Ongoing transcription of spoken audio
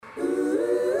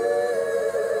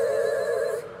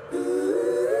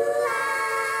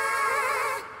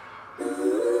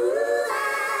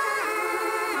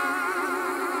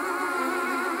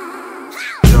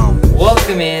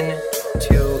Welcome in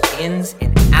to Ins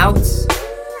and Outs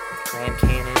with Graham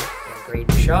Cannon and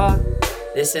Braden Shaw.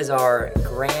 This is our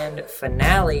grand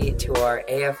finale to our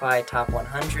AFI Top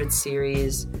 100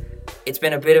 series. It's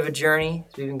been a bit of a journey.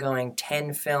 We've been going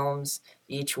 10 films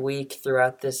each week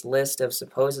throughout this list of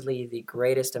supposedly the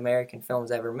greatest American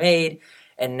films ever made.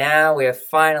 And now we are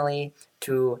finally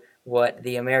to what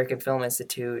the American Film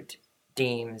Institute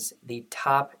deems the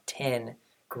top 10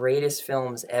 greatest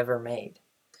films ever made.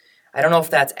 I don't know if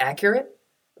that's accurate,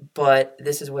 but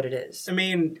this is what it is. I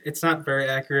mean, it's not very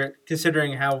accurate,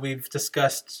 considering how we've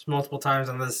discussed multiple times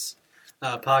on this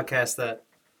podcast that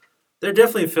there are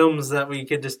definitely films that we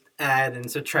could just add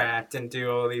and subtract and do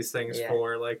all these things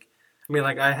for. I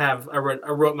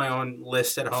wrote my own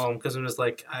list at home because I'm just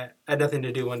like, I had nothing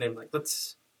to do one day. I'm like,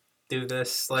 let's do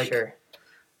this. Sure.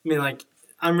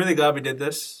 I'm really glad we did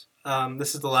this.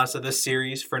 This is the last of this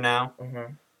series for now.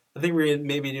 Mm-hmm. I think we're going to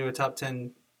maybe do a top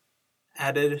 10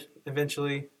 added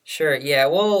eventually. Sure, yeah,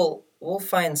 we'll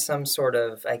find some sort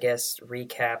of, I guess,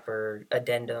 recap or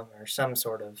addendum or some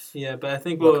sort of but I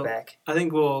think look back. I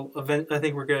think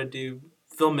we're going to do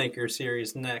filmmaker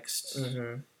series next.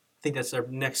 Mm-hmm. I think that's our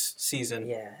next season.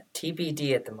 Yeah,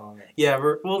 TBD at the moment. Yeah,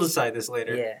 we'll decide this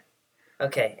later. Yeah.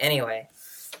 Okay, anyway,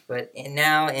 but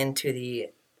now into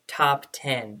the top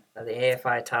 10 of the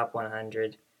AFI Top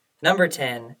 100. Number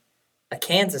 10, a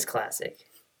Kansas classic,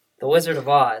 The Wizard of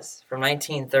Oz from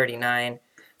 1939.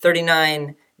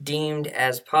 39 deemed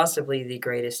as possibly the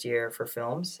greatest year for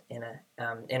films in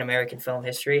American film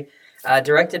history.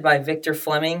 Directed by Victor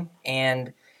Fleming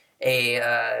and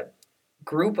a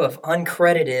group of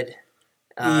uncredited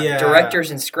directors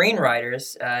and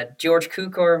screenwriters. George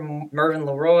Cukor, Mervyn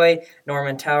LeRoy,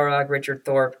 Norman Taurog, Richard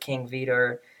Thorpe, King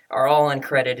Vidor are all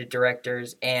uncredited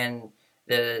directors, and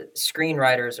the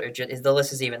screenwriters the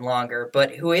list is even longer.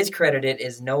 But who is credited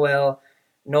is Noel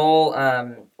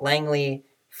Langley,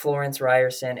 Florence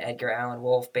Ryerson, Edgar Allan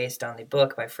Wolfe, based on the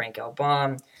book by Frank L.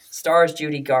 Baum. Stars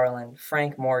Judy Garland,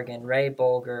 Frank Morgan, Ray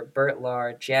Bolger, Burt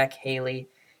Lahr, Jack Haley.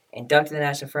 Inducted to the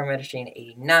National Film Registry in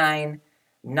 1989.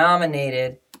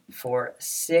 Nominated for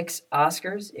 6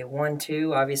 Oscars. It won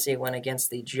 2. Obviously, it went against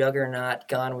the juggernaut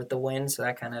Gone with the Wind, so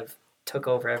that kind of took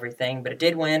over everything. But it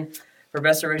did win for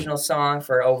Best Original Song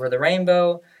for Over the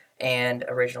Rainbow and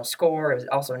Original Score. It was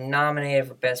also nominated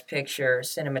for Best Picture,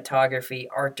 Cinematography,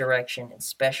 Art Direction, and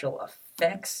Special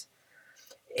Effects.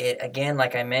 It, again,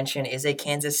 like I mentioned, is a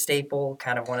Kansas staple,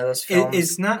 kind of one of those films.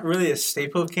 It's not really a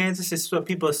staple of Kansas. It's what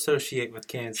people associate with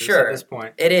Kansas at this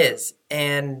point. It is.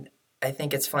 And I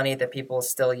think it's funny that people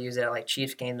still use it at like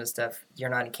Chiefs games and stuff. You're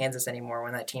not in Kansas anymore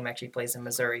when that team actually plays in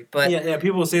Missouri. But yeah,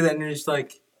 people say that and they're just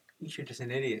like, you're just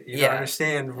an idiot. You don't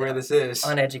understand where this is.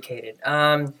 Uneducated.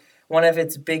 One of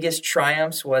its biggest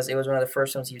triumphs was it was one of the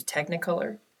first ones to use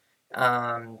Technicolor.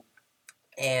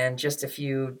 And just a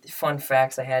few fun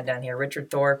facts I had down here. Richard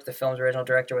Thorpe, the film's original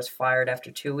director, was fired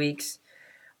after 2 weeks.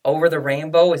 Over the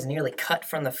Rainbow was nearly cut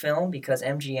from the film because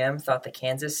MGM thought the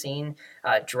Kansas scene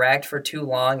dragged for too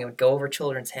long and would go over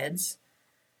children's heads.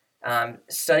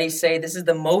 Studies say this is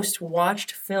the most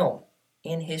watched film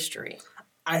in history.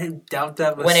 I doubt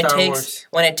that with Star Wars.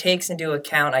 When it takes into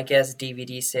account, I guess,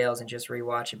 DVD sales and just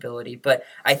rewatchability. But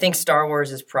I think Star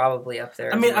Wars is probably up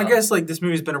there. I guess this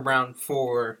movie's been around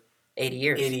for 80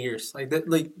 years. 80 years.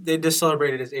 They just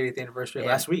celebrated its 80th anniversary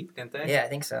last week, didn't they? Yeah, I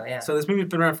think so, yeah. So this movie's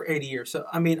been around for 80 years. So,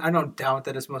 I don't doubt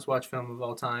that it's the most watched film of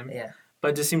all time. Yeah. But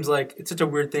it just seems like it's such a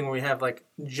weird thing where we have,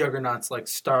 juggernauts like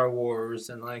Star Wars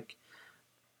and,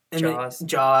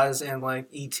 Jaws and,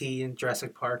 E.T. and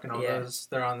Jurassic Park and all those.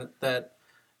 They're on that,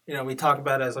 we talk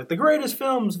about as, the greatest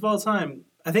films of all time.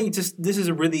 I think this is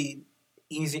a really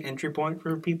easy entry point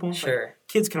for people. Sure.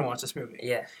 Kids can watch this movie.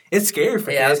 Yeah. It's scary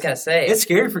for kids. Yeah, I was going to say. It's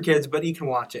scary for kids, but you can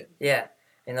watch it. Yeah.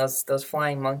 And those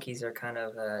flying monkeys are kind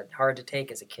of hard to take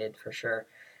as a kid, for sure.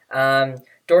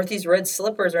 Dorothy's red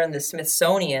slippers are in the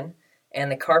Smithsonian,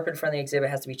 and the carpet in front of the exhibit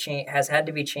has had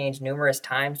to be changed numerous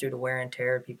times due to wear and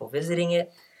tear of people visiting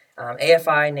it.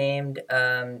 AFI named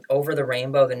Over the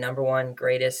Rainbow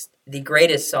the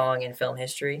greatest song in film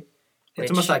history. It's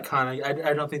the most iconic.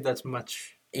 I don't think that's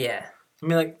much. Yeah.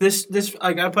 This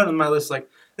I put it on my list,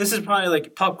 this is probably,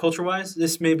 pop culture-wise,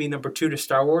 this may be number 2 to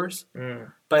Star Wars.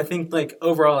 Mm. But I think,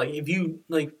 overall, if you,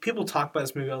 people talk about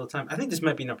this movie all the time, I think this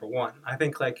might be number 1. I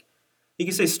think, you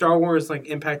can say Star Wars,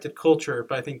 impacted culture,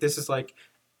 but I think this is,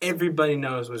 everybody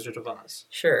knows Wizard of Oz.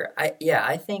 Sure.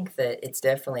 I think that it's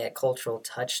definitely a cultural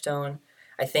touchstone.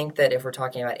 I think that if we're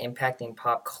talking about impacting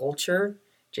pop culture,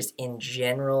 just in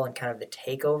general and kind of the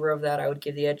takeover of that, I would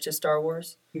give the edge to Star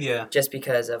Wars. Yeah. Just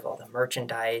because of all the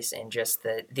merchandise and just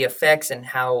the effects and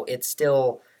how it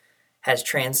still has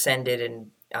transcended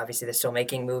and obviously they're still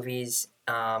making movies.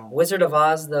 Wizard of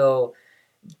Oz, though,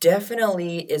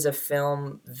 definitely is a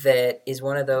film that is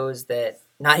one of those that,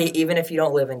 not even if you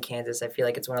don't live in Kansas, I feel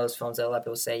like it's one of those films that a lot of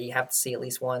people say you have to see at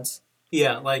least once.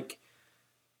 Yeah, like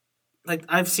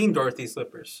I've seen Dorothy's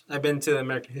Slippers. I've been to the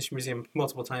American History Museum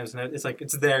multiple times, and it's like,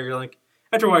 it's there. You're like,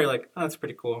 after a while, you're like, oh, that's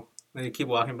pretty cool. And you keep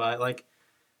walking by. Like,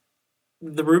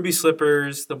 the Ruby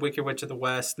Slippers, the Wicked Witch of the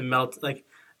West, the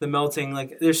melting,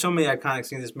 like, there's so many iconic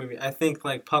scenes in this movie. I think,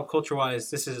 like, pop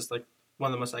culture-wise, this is, like, one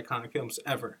of the most iconic films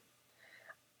ever.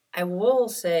 I will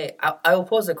say, I will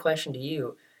pose a question to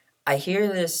you. I hear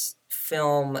this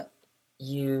film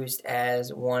used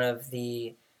as one of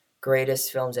the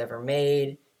greatest films ever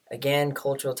made. Again,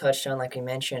 cultural touchstone, like we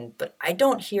mentioned. But I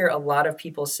don't hear a lot of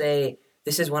people say,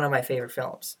 this is one of my favorite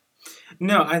films.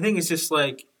 No, I think it's just,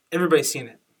 like, everybody's seen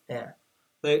it. Yeah.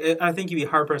 Like, I think you'd be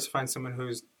hard-pressed to find someone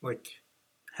who's, like,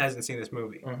 hasn't seen this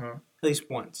movie. Mm-hmm. At least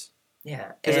once.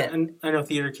 Yeah. Because I know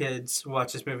theater kids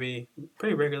watch this movie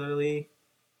pretty regularly.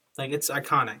 Like, it's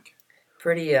iconic.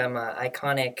 Pretty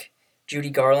iconic Judy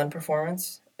Garland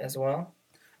performance as well.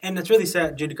 And it's really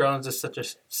sad. Judy Garland's just such a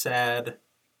sad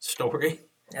story.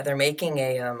 Now they're making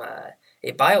a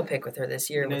biopic with her this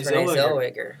year with Renee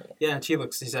Zellweger. Yeah, and she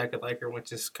looks exactly like her,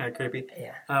 which is kind of creepy.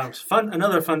 Yeah. It's fun.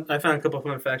 I found a couple of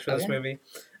fun facts for this movie.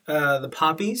 The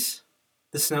poppies,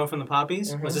 the snow from the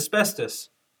poppies, was asbestos.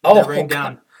 That rained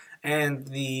down. And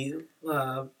the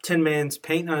Tin Man's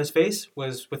paint on his face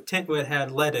was with tint that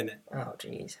had lead in it. Oh,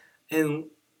 jeez. And,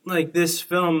 like, this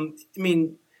film, I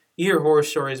mean, you hear horror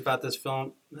stories about this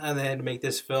film, and they had to make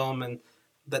this film, and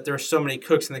that there are so many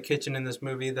cooks in the kitchen in this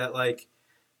movie that, like,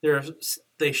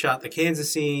 they shot the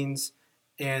Kansas scenes,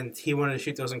 and he wanted to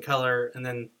shoot those in color,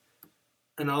 and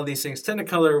all these things.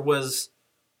 Technicolor was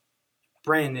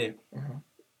brand new. Mm-hmm.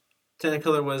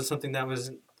 Technicolor was something that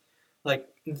was, like,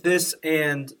 this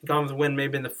and Gone with the Wind may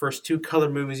have been the first two color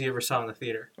movies you ever saw in the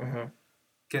theater.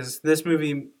 Because this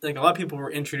movie, like, a lot of people were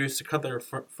introduced to color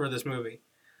for this movie.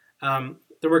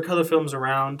 There were color films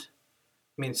around.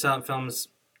 I mean, silent films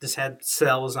just had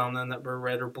cells on them that were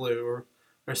red or blue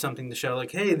or something to show,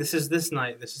 like, hey, this is this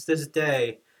night, this is this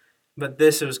day. But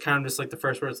this, it was kind of just like the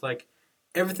first where it's like,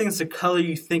 everything's the color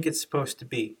you think it's supposed to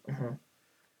be. Mm-hmm.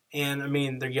 And, I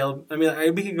mean, they're yellow. I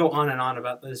mean, we could go on and on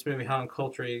about this movie, how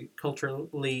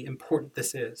culturally important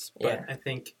this is. But I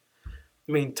think,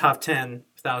 top 10,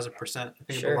 1,000%. I think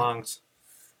it belongs.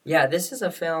 Yeah, this is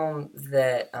a film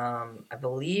that I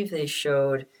believe they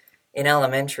showed in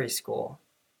elementary school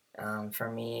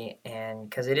for me. And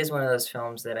because it is one of those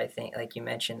films that I think, like you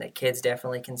mentioned, that kids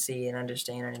definitely can see and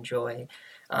understand and enjoy.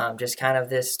 Just kind of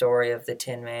this story of the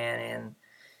Tin Man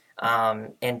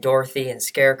and Dorothy and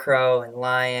Scarecrow and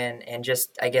Lion, and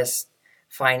just, I guess,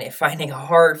 finding a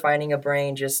heart, finding a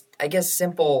brain, just, I guess,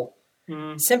 simple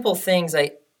things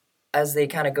as they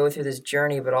kind of go through this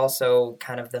journey, but also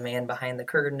kind of the man behind the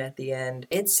curtain at the end.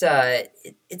 It's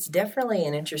definitely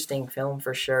an interesting film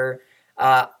for sure.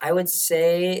 I would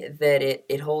say that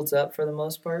it holds up for the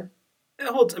most part. It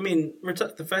holds. I mean,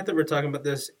 the fact that we're talking about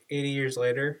this 80 years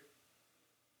later,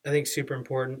 I think is super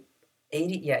important.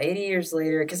 80 years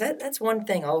later, because that's one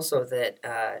thing also that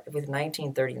with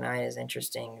 1939 is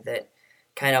interesting, that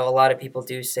kind of a lot of people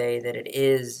do say that it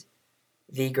is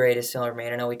the greatest film ever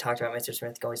made. I know we talked about Mr.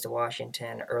 Smith Goes to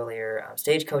Washington earlier.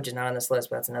 Stagecoach is not on this list,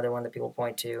 but that's another one that people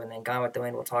point to. And then Gone with the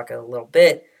Wind, we'll talk a little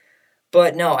bit.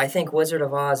 But no, I think Wizard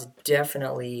of Oz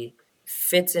definitely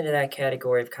fits into that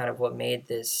category of kind of what made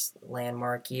this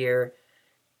landmark year.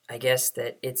 I guess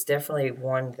that it's definitely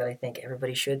one that I think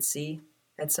everybody should see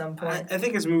at some point. I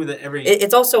think it's a movie that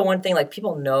it's also one thing, like,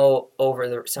 people know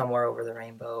Somewhere Over the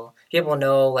Rainbow. People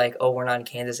know, like, oh, we're not in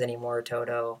Kansas anymore,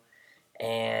 Toto.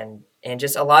 And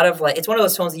just a lot of, like, it's one of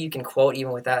those films that you can quote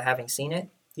even without having seen it.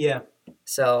 Yeah.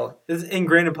 So it's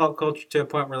ingrained in pop culture to a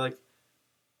point where, like,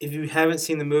 if you haven't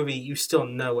seen the movie, you still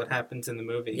know what happens in the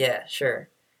movie. Yeah, sure.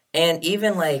 And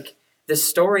even, like, the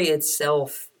story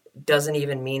itself doesn't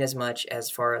even mean as much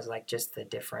as far as, like, just the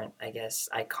different, I guess,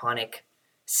 iconic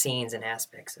scenes and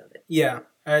aspects of it. Yeah.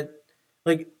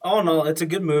 Like, all in all, it's a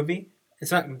good movie.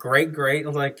 It's not great.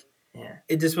 Like, yeah.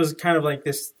 It just was kind of like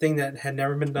this thing that had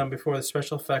never been done before. The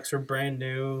special effects were brand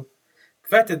new. The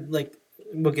fact that, like,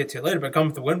 we'll get to it later, but Gone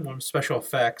with the Wind special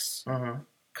effects,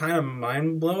 kind of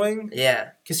mind-blowing.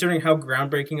 Yeah. Considering how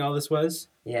groundbreaking all this was.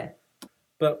 Yeah.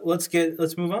 But let's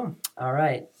move on. All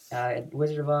right.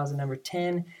 Wizard of Oz at number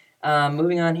 10.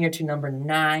 Moving on here to number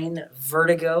 9,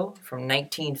 Vertigo from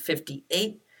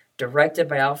 1958, directed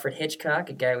by Alfred Hitchcock,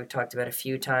 a guy we've talked about a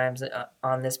few times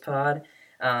on this pod.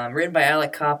 Written by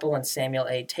Alec Koppel and Samuel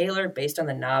A. Taylor, based on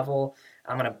the novel.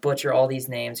 I'm going to butcher all these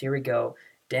names. Here we go.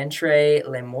 D'Entre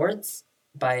Les Morts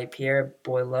by Pierre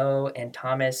Boileau and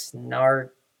Thomas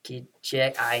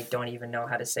Nargijek. I don't even know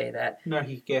how to say that.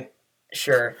 Nargijek.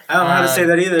 Sure. I don't know how to say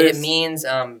that either. It means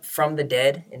from the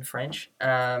dead in French.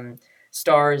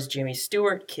 Stars Jimmy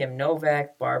Stewart, Kim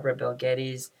Novak, Barbara Bel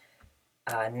Geddes.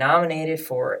 Nominated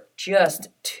for just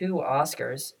 2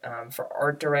 Oscars for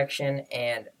art direction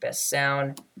and best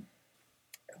sound.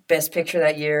 Best picture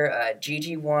that year,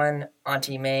 Gigi won,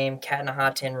 Auntie Mame, Cat in a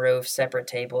Hot Tin Roof, Separate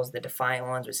Tables, The Defiant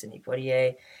Ones with Sidney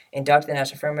Poitier, inducted to the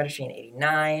National Film Registry in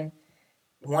 '89.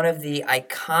 One of the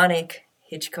iconic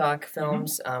Hitchcock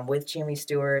films with Jimmy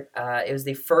Stewart. It was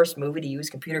the first movie to use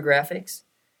computer graphics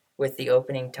with the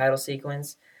opening title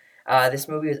sequence. This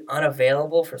movie was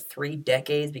unavailable for 3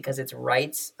 decades because its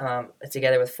rights,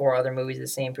 together with 4 other movies of the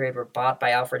same period, were bought by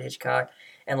Alfred Hitchcock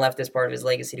and left as part of his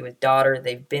legacy to his daughter.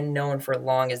 They've been known for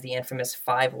long as the infamous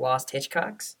 5 Lost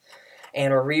Hitchcocks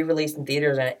and were re-released in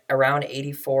theaters around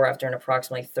 1984 after an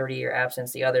approximately 30-year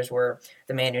absence. The others were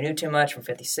The Man Who Knew Too Much from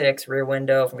 1956, Rear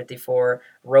Window from 1954,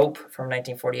 Rope from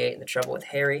 1948, and The Trouble with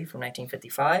Harry from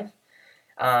 1955.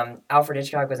 Alfred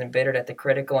Hitchcock was embittered at the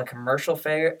critical and commercial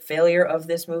failure of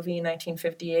this movie in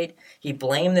 1958. He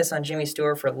blamed this on Jimmy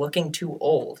Stewart for looking too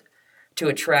old to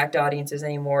attract audiences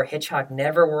anymore. Hitchcock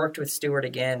never worked with Stewart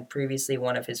again, previously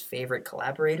one of his favorite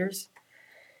collaborators.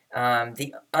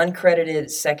 The uncredited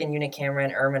second unit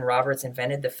cameraman Erman Roberts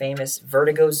invented the famous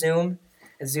vertigo zoom,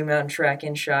 a zoom out and track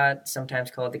in shot,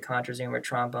 sometimes called the contra zoom or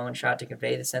trombone shot, to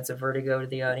convey the sense of vertigo to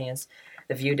the audience.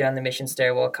 The view down the mission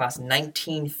stairwell cost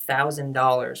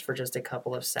 $19,000 for just a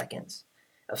couple of seconds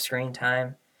of screen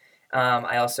time.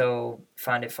 I also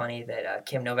found it funny that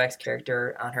Kim Novak's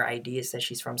character on her ID says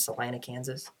she's from Salina,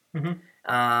 Kansas. Mm-hmm.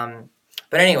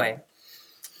 But anyway,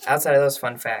 outside of those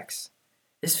fun facts,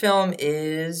 this film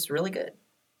is really good.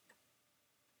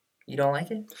 You don't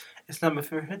like it? It's not my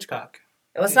favorite Hitchcock.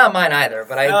 Well, it's not mine either,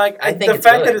 but I think the it's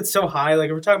fact good. that it's so high. Like,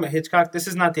 if we're talking about Hitchcock, this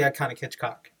is not the iconic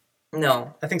Hitchcock.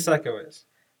 No. I think Psycho is.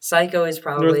 Psycho is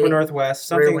probably Northwest.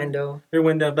 Rear Window. Rear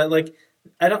Window, but like,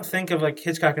 I don't think of like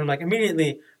Hitchcock and I'm like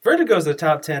immediately Vertigo's a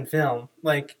top 10 film.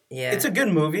 Like, it's a good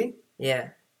movie.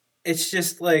 Yeah. It's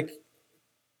just like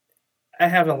I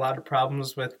have a lot of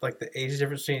problems with like the age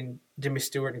difference between Jimmy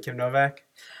Stewart and Kim Novak.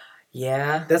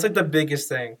 Yeah. That's like the biggest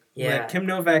thing. Yeah. Like Kim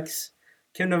Novak's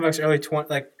early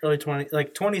 20s,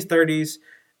 30s.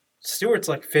 Stewart's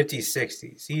like 50s,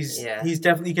 60s. He's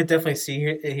definitely, you can definitely see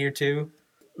it here too.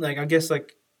 Like, I guess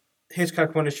like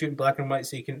Hitchcock wanted to shoot in black and white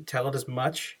so you can tell it as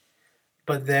much.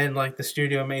 But then, like, the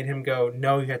studio made him go,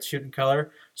 no, you had to shoot in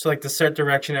color. So, like, the set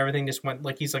direction, everything just went,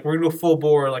 like, he's like, we're going to go full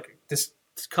bore, like, this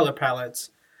color palettes.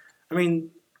 I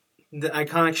mean, the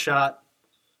iconic shot,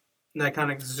 the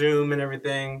iconic zoom and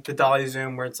everything, the dolly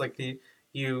zoom where it's like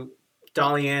you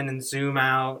dolly in and zoom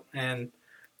out, and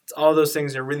it's, all those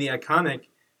things are really iconic.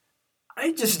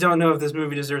 I just don't know if this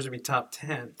movie deserves to be top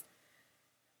 10.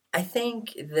 I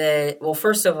think that, well,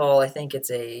 first of all, I think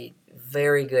it's a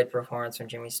very good performance from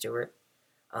Jimmy Stewart.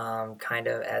 Kind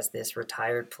of as this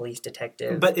retired police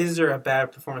detective. But is there a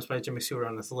bad performance by Jimmy Stewart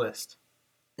on this list?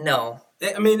 No.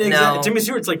 I mean, no. Jimmy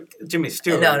Stewart's like Jimmy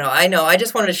Stewart. No, I know. I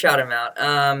just wanted to shout him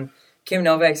out. Kim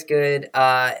Novak's good.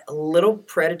 A little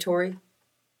predatory,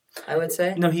 I would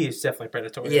say. No, he is definitely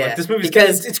predatory. Yeah. Like, this movie's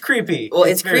because it's creepy. Well,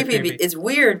 it's creepy. It's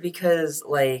weird because,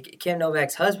 like, Kim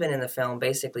Novak's husband in the film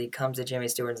basically comes to Jimmy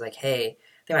Stewart and is like, hey,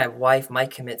 I think my wife might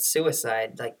commit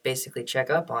suicide, like, basically check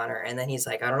up on her. And then he's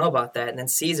like, I don't know about that. And then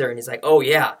sees her and he's like, oh,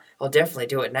 yeah, I'll definitely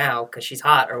do it now because she's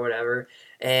hot or whatever.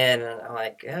 And I'm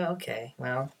like, oh, okay,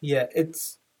 well. Yeah,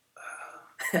 it's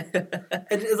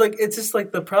like, it's just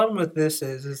like, the problem with this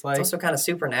is like. It's also kind of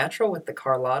supernatural with the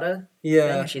Carlotta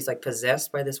thing. She's like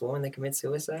possessed by this woman that commits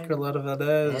suicide. Carlotta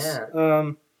Valdez.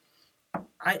 Yeah.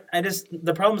 I just,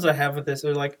 the problems I have with this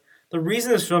are like, the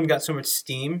reason this film got so much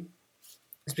steam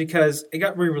is because it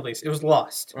got re-released. It was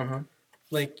lost. Mm-hmm.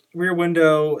 Like, Rear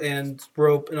Window and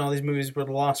Rope and all these movies were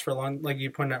lost for a long, like you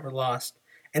pointed out, were lost.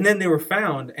 And then they were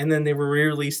found, and then they were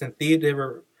re-released in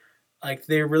theater.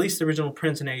 They released the original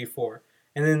prints in 1984.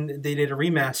 And then they did a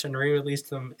remaster and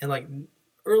re-released them in like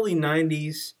early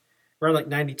 90s, around like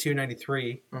 92,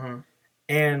 93. Mm-hmm.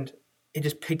 And it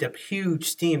just picked up huge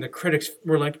steam. The critics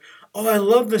were like, oh, I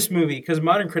love this movie, because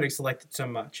modern critics liked it so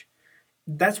much.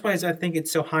 That's why I think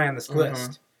it's so high on this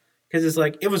list. Because it's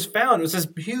like, it was found. It was this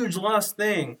huge lost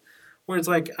thing. Where it's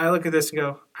like, I look at this and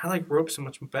go, I like Rope so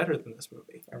much better than this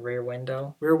movie. A Rear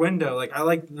Window. Rear Window. Like, I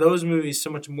like those movies so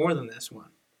much more than this one.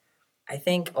 I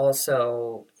think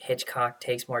also Hitchcock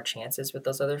takes more chances with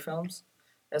those other films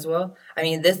as well. I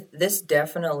mean, this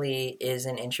definitely is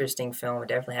an interesting film. It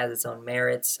definitely has its own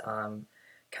merits.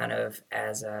 Kind of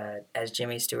as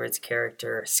Jimmy Stewart's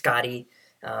character, Scotty,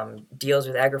 deals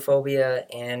with agoraphobia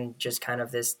and just kind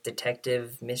of this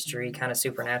detective mystery kind of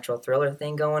supernatural thriller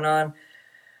thing going on.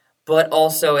 But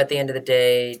also at the end of the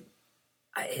day,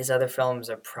 his other films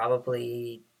are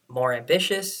probably more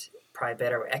ambitious, probably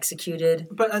better executed.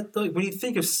 But when you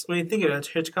think of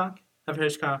Hitchcock,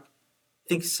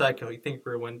 think Psycho, you think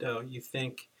Rear Window, you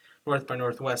think North by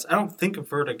Northwest. I don't think of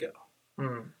Vertigo.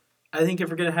 I think if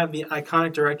we're gonna have the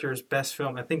iconic director's best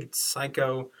film, I think it's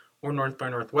Psycho or North by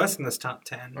Northwest in this top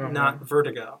 10, not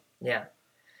Vertigo. Yeah.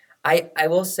 I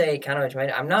will say, kind of,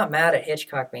 I'm not mad at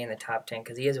Hitchcock being in the top 10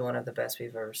 because he is one of the best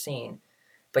we've ever seen.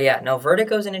 But yeah, no,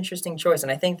 Vertigo's an interesting choice,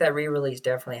 and I think that re-release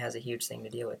definitely has a huge thing to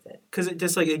deal with it. Because it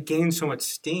just it gained so much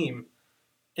steam,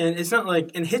 and it's not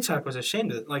and Hitchcock was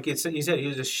ashamed of it. Like you said, he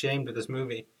was ashamed of this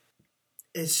movie.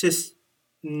 It's just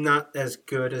not as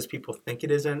good as people think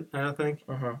it is. I don't think.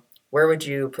 Where would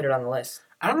you put it on the list?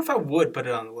 I don't know if I would put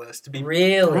it on the list, to be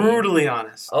really brutally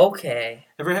honest. Okay.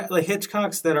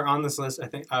 Hitchcocks that are on this list, I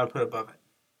think I would put above it.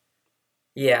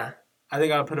 Yeah. I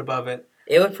think I would put above it.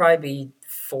 It would probably be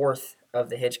fourth of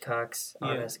the Hitchcocks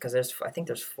on this, because I think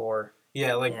there's 4.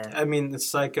 Yeah, I mean, it's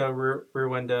Psycho, Rear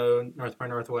Window, North by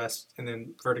Northwest, and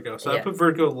then Vertigo. So I put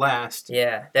Vertigo last.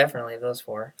 Yeah, definitely those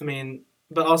 4. I mean,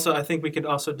 but also I think we could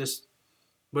also just,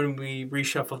 when we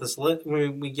reshuffle this list,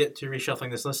 when we get to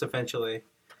reshuffling this list eventually,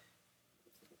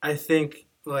 I think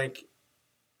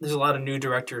there's a lot of new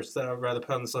directors that I'd rather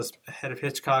put on this list ahead of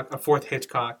Hitchcock, a 4th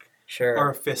Hitchcock. Sure. Or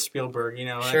a 5th Spielberg,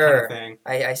 that kind of thing.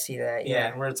 I see that,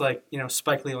 yeah. Where it's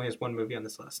Spike Lee only has 1 movie on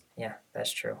this list. Yeah,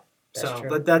 that's true.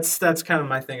 But that's kind of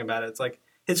my thing about it. It's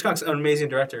Hitchcock's an amazing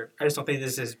director. I just don't think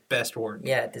this is his best work.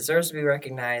 Yeah, it deserves to be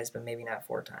recognized, but maybe not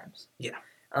 4 times. Yeah.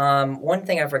 One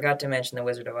thing I forgot to mention, the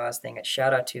Wizard of Oz thing, a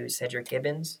shout out to Cedric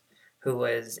Gibbons, who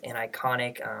was an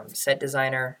iconic set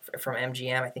designer from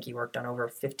MGM. I think he worked on over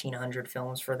 1,500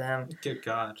 films for them. Good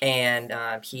God. And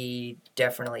he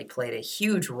definitely played a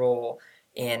huge role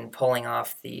in pulling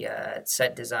off the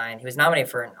set design. He was nominated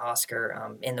for an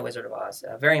Oscar in The Wizard of Oz.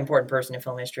 A very important person in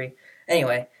film history.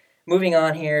 Anyway, moving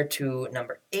on here to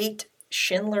number 8,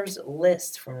 Schindler's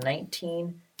List from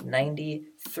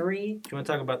 1993. Do you want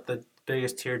to talk about the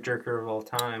biggest tearjerker of all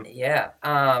time? Yeah.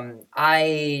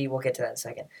 I will get to that in a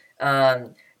second.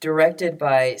 Directed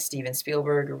by Steven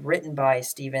Spielberg, written by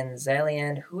Steven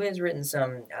Zaillian, who has written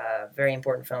some very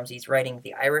important films. He's writing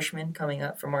The Irishman coming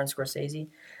up for Martin Scorsese,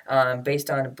 based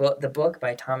on the book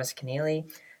by Thomas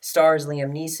Keneally. Stars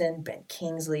Liam Neeson, Ben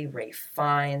Kingsley, Ralph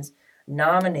Fiennes,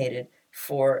 nominated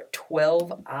for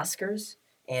 12 Oscars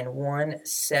and won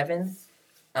 7.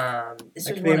 I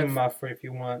can name them off for you if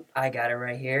you want. I got it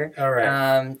right here. All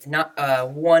right.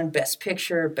 Won Best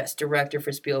Picture, Best Director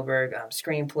for Spielberg,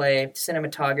 Screenplay,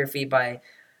 Cinematography by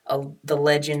the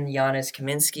legend Janusz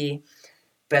Kaminski,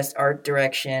 Best Art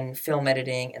Direction, Film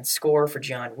Editing, and Score for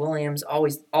John Williams.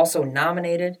 Also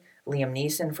nominated Liam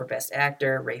Neeson for Best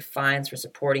Actor, Ralph Fiennes for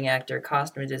Supporting Actor,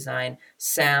 Costume Design,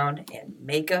 Sound, and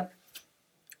Makeup.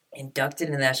 Inducted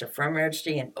in the National Film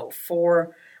Registry in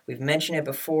 2004. We've mentioned it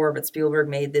before, but Spielberg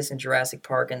made this in Jurassic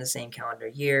Park in the same calendar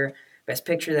year. Best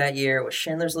Picture that year was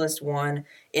Schindler's List 1,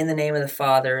 In the Name of the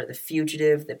Father, The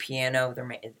Fugitive, The Piano,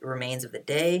 The Remains of the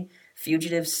Day.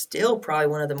 Fugitive, still probably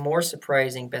one of the more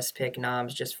surprising Best Pick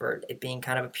noms, just for it being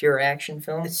kind of a pure action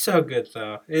film. It's so good,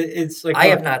 though. It's I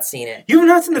have not seen it. You have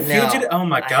not seen The Fugitive? Oh,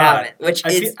 my God. I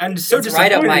haven't, I'm so disappointed. It's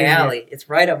right up my alley. It's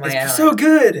right up my alley. It's so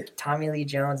good. Tommy Lee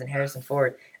Jones and Harrison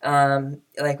Ford.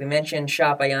 Like we mentioned,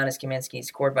 shot by Janusz Kaminski,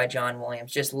 scored by John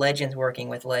Williams. Just legends working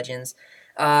with legends.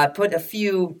 Put a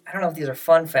few, I don't know if these are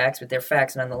fun facts, but they're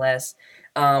facts nonetheless.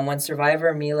 When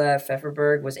survivor Mila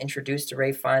Pfefferberg was introduced to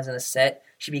Ralph Fiennes on the set,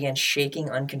 she began shaking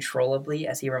uncontrollably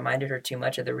as he reminded her too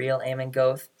much of the real Eamon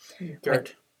Goth.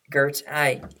 Gert.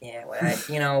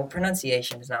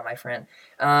 Pronunciation is not my friend.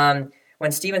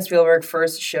 When Steven Spielberg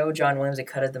first showed John Williams a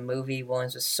cut of the movie,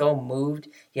 Williams was so moved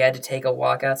he had to take a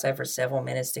walk outside for several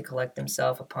minutes to collect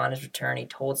himself. Upon his return, he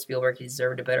told Spielberg he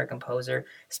deserved a better composer.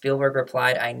 Spielberg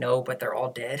replied, "I know, but they're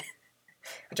all dead,"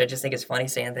 which I just think is funny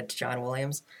saying that to John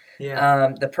Williams.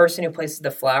 Yeah. The person who places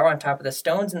the flower on top of the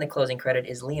stones in the closing credit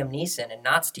is Liam Neeson and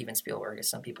not Steven Spielberg, as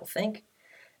some people think.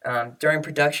 During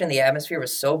production, the atmosphere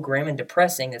was so grim and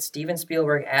depressing that Steven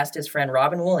Spielberg asked his friend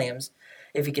Robin Williams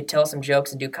if he could tell some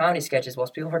jokes and do comedy sketches while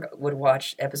Spielberg would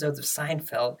watch episodes of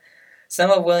Seinfeld.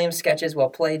 Some of Williams' sketches, while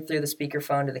played through the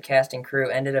speakerphone to the cast and crew,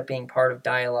 ended up being part of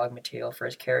dialogue material for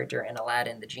his character in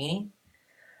Aladdin the Genie.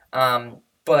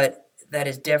 But that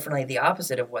is definitely the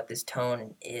opposite of what this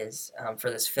tone is for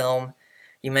this film.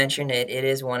 You mentioned it. It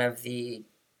is one of the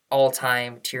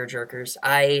all-time tearjerkers.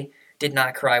 I did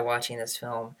not cry watching this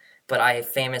film, but I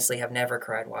famously have never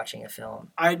cried watching a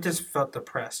film. I just felt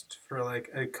depressed for like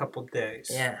a couple days.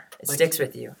 Yeah, it Like, sticks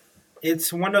with you.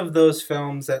 It's one of those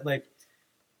films that, like,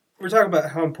 we're talking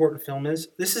about how important film is.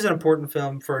 This is an important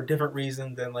film for a different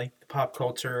reason than, like, the pop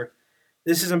culture.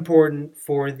 This is important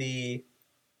for the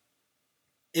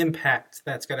impact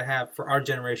that's going to have for our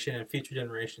generation and future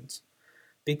generations.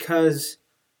 Because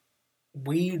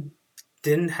we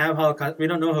didn't have Holocaust. We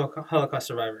don't know Holocaust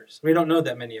survivors. We don't know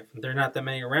that many of them. There are not that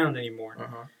many around anymore.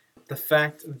 Uh-huh. The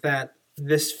fact that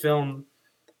this film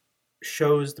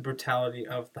shows the brutality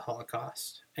of the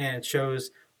Holocaust and it shows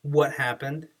what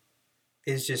happened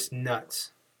is just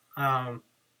nuts.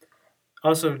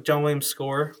 Also, John Williams'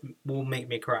 score will make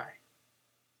me cry.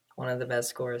 One of the best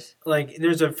scores. Like,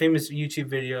 there's a famous YouTube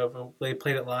video of they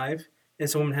played it live, and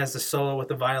someone has the solo with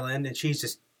the violin, and she's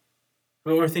just,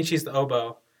 or I think she's the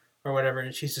oboe or whatever,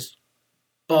 and she's just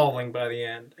bawling by the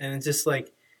end. And it's just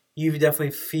like, you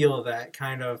definitely feel that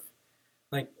kind of,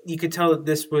 like, you could tell that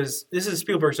this is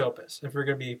Spielberg's opus. If we're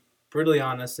going to be brutally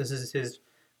honest, this is his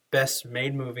best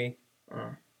made movie.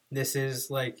 This is,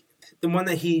 like, the one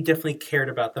that he definitely cared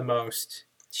about the most.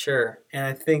 Sure. And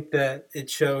I think that it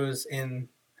shows in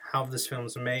how this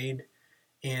film's made,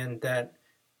 and that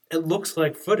it looks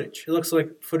like footage. It looks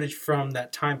like footage from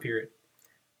that time period.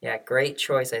 Yeah, great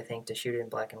choice, I think, to shoot it in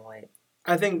black and white.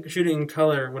 I think shooting in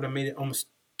color would have made it almost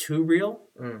too real.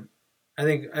 I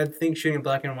think shooting in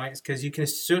black and white is because you can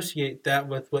associate that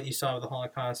with what you saw of the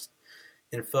Holocaust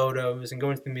in photos and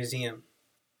going to the museum.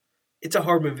 It's a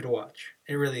hard movie to watch.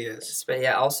 It really is. But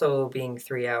yeah, also being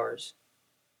 3 hours.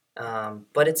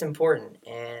 But it's important.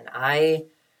 And I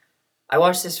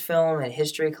watched this film in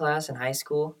history class in high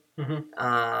school.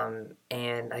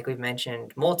 And like we've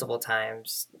mentioned multiple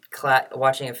times,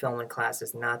 watching a film in class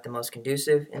is not the most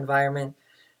conducive environment.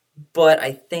 But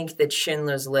I think that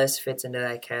Schindler's List fits into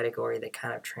that category that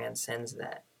kind of transcends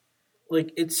that.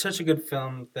 Like, it's such a good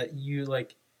film that you,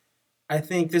 like, I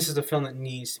think this is a film that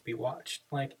needs to be watched.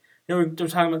 Like, you know, we're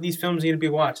talking about these films need to be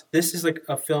watched. This is, like,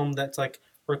 a film that's, like,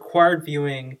 required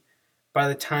viewing by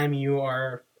the time you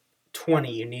are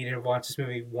 20. You need to watch this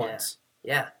movie once.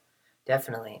 Yeah,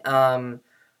 definitely.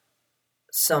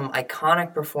 Some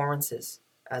iconic performances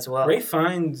as well. Ralph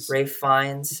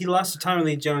Fiennes. He lost to Tommy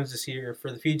Lee Jones this year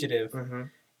for The Fugitive.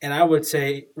 And I would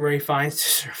say Ralph Fiennes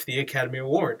deserved the Academy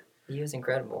Award. He was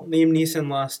incredible. Liam Neeson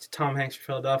lost to Tom Hanks for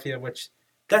Philadelphia, which,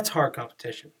 that's hard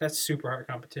competition. That's super hard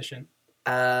competition.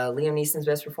 Liam Neeson's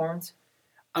best performance?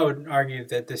 I would argue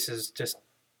that this is just,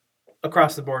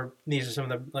 across the board, these are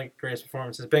some of the, like, greatest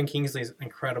performances. Ben Kingsley is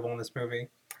incredible in this movie.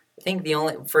 I think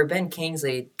for Ben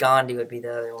Kingsley, Gandhi would be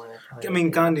the other one. I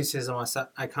mean, Gandhi's his most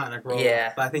iconic role.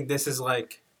 Yeah. But I think this is,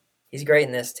 like... He's great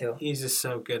in this, too. He's just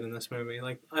so good in this movie.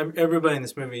 Like, everybody in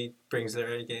this movie brings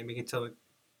their A game. You can tell that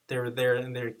they were there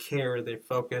and they care, they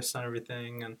focus on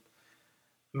everything. And,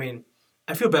 I mean,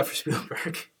 I feel bad for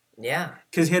Spielberg. Yeah.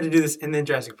 Because he had to do this and then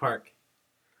Jurassic Park.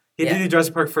 He had to do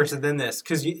Jurassic Park first and then this.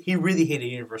 Because he really hated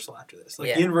Universal after this.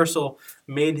 Like, Universal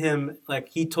made him... Like,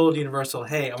 he told Universal,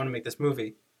 hey, I want to make this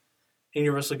movie. And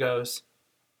Universal goes,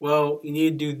 well, you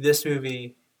need to do this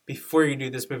movie before you do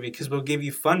this movie because we'll give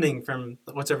you funding from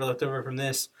what's ever left over from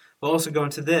this. We'll also go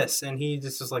into this. And he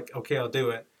just was like, okay, I'll do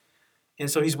it.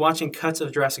 And so he's watching cuts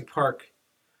of Jurassic Park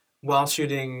while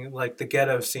shooting, like, the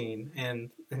ghetto scene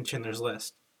in Schindler's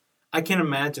List. I can't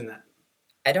imagine that.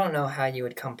 I don't know how you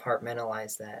would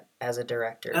compartmentalize that as a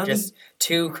director. Just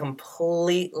two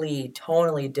completely,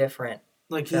 tonally different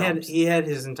like films. he had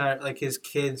his entire, like, his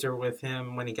kids are with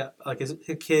him when he got, like, his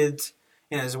kids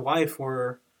and his wife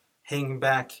were hanging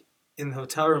back in the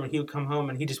hotel room, and he would come home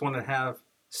and he just wanted to have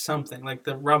something, like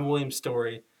the Robin Williams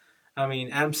story. I mean,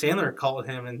 Adam Sandler called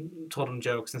him and told him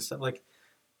jokes and stuff, like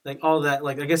all that.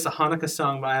 Like, I guess the Hanukkah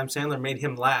song by Adam Sandler made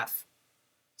him laugh.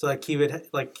 So, like, he would,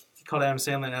 like, he called Adam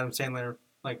Sandler, and Adam Sandler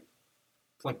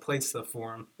like played stuff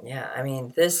for him. Yeah, I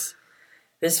mean, this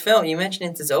film, you mentioned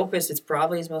it's his opus, it's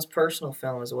probably his most personal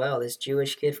film as well. This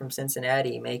Jewish kid from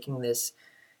Cincinnati making this,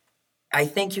 I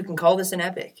think you can call this an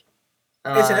epic.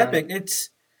 It's an epic.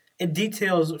 It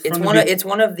details. It's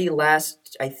one of the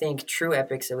last, I think, true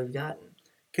epics that we've gotten.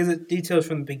 Because it details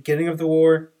from the beginning of the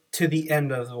war to the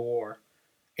end of the war,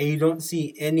 and you don't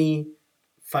see any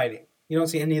fighting. You don't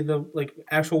see any of the, like,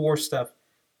 actual war stuff.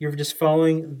 You're just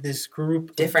following this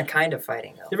group. Different kind of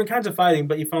fighting, though. Different kinds of fighting,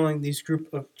 but you're following these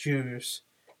group of Jews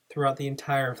throughout the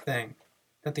entire thing,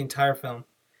 not the entire film.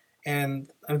 And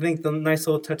I think the nice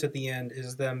little touch at the end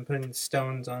is them putting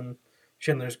stones on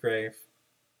Schindler's grave.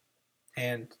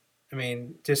 And, I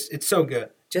mean, just, it's so good.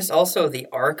 Just also the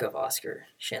arc of Oscar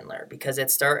Schindler, because at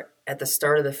the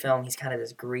start of the film, he's kind of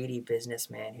this greedy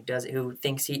businessman who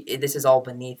thinks this is all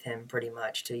beneath him pretty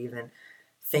much to even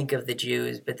think of the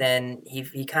Jews, but then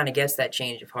he kind of gets that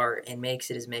change of heart and makes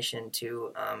it his mission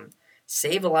to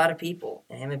save a lot of people.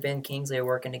 And him and Ben Kingsley are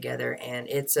working together, and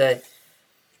it's a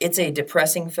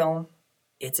depressing film.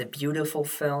 It's a beautiful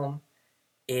film.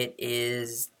 It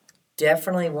is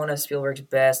definitely one of Spielberg's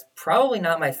best. Probably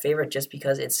not my favorite, just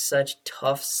because it's such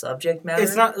tough subject matter.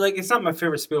 It's not my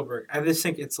favorite Spielberg. I just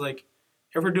think it's like,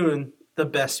 if we're doing the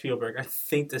best Spielberg, I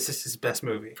think this is his best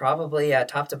movie. Probably, yeah,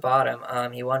 top to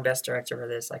bottom. He won Best Director for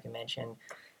this, like I mentioned.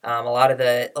 A lot of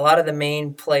the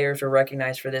main players were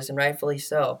recognized for this, and rightfully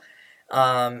so.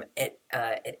 At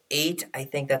 8, I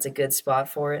think that's a good spot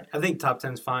for it. I think top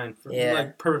 10's fine.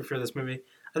 Perfect for this movie.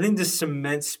 I think this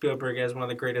cements Spielberg as one of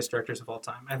the greatest directors of all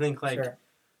time. I think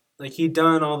he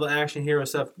done all the action hero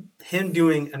stuff. Him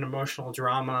doing an emotional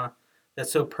drama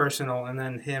that's so personal, and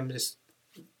then him just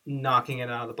knocking it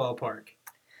out of the ballpark.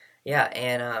 Yeah,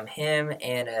 and him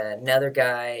and another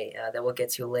guy that we'll get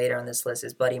to later on this list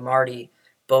is Buddy Marty.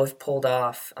 Both pulled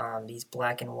off these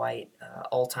black and white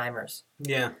all-timers.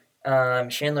 Yeah.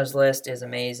 Schindler's List is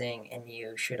amazing, and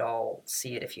you should all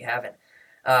see it if you haven't.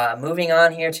 Moving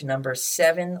on here to number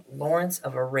 7, Lawrence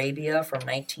of Arabia from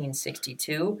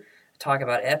 1962. Talk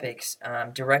about epics.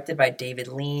 Directed by David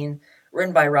Lean,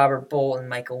 written by Robert Bolt and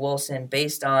Michael Wilson,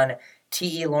 based on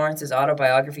T.E. Lawrence's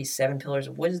autobiography, 7 Pillars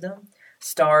of Wisdom.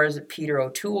 Stars Peter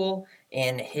O'Toole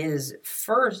in his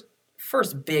first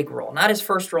big role. Not his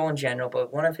first role in general,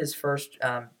 but one of his first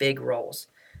big roles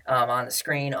on the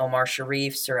screen. Omar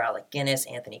Sharif, Sir Alec Guinness,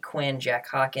 Anthony Quinn, Jack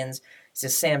Hawkins. This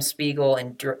is Sam Spiegel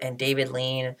and David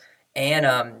Lean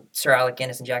and Sir Alec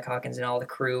Guinness and Jack Hawkins and all the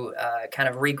crew kind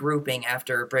of regrouping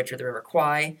after Bridge of the River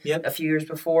Kwai a few years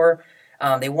before.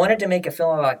 They wanted to make a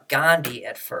film about Gandhi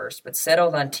at first, but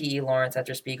settled on T.E. Lawrence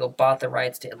after Spiegel bought the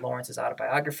rights to Lawrence's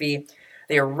autobiography.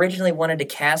 They originally wanted to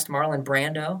cast Marlon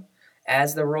Brando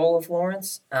as the role of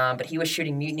Lawrence, but he was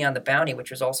shooting Mutiny on the Bounty,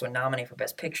 which was also nominated for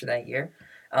Best Picture that year.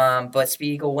 But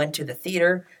Spiegel went to the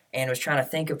theater and was trying to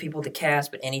think of people to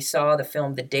cast, and he saw the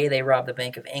film The Day They Robbed the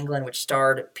Bank of England, which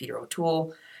starred Peter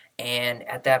O'Toole, and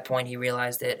at that point he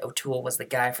realized that O'Toole was the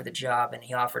guy for the job, and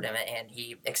he offered him it, and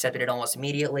he accepted it almost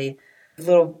immediately. A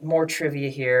little more trivia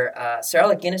here. Sir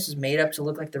Alec Guinness was made up to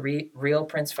look like the real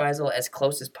Prince Faisal as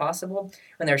close as possible.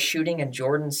 When they were shooting in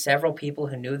Jordan, several people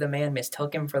who knew the man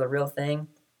mistook him for the real thing.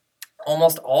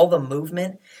 Almost all the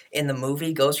movement in the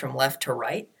movie goes from left to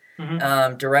right.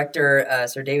 Mm-hmm. Director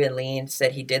Sir David Lean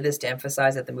said he did this to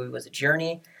emphasize that the movie was a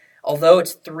journey. Although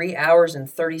it's 3 hours and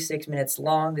 36 minutes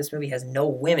long, this movie has no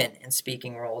women in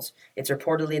speaking roles. It's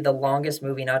reportedly the longest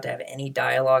movie not to have any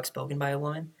dialogue spoken by a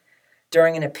woman.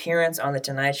 During an appearance on The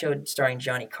Tonight Show starring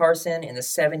Johnny Carson in the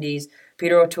 70s,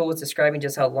 Peter O'Toole was describing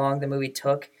just how long the movie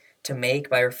took to make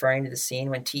by referring to the scene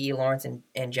when T.E. Lawrence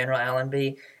and General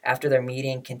Allenby, after their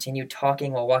meeting, continued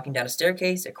talking while walking down a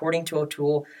staircase. According to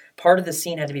O'Toole, part of the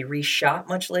scene had to be reshot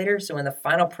much later, so in the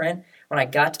final print, when I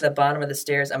got to the bottom of the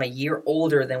stairs, I'm a year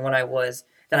older than I was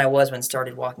when I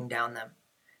started walking down them.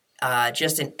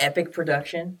 Just an epic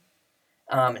production.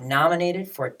 Nominated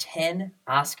for 10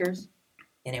 Oscars,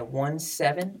 and it won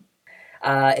 7.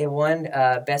 It won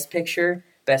Best Picture,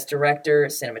 Best Director,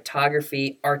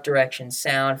 Cinematography, Art Direction,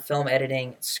 Sound, Film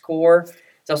Editing, Score.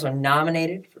 It's also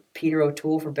nominated for Peter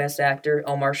O'Toole for Best Actor,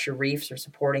 Omar Sharif for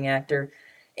Supporting Actor,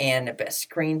 and Best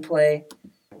Screenplay.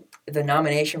 The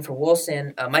nomination for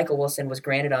Michael Wilson, was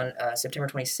granted on September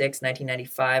 26,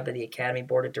 1995 by the Academy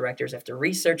Board of Directors after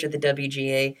research at the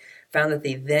WGA found that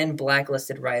the then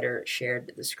blacklisted writer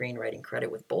shared the screenwriting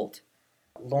credit with Bolt.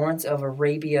 Lawrence of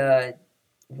Arabia,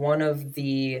 one of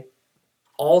the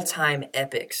all-time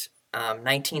epics.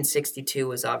 1962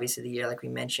 was obviously the year, like we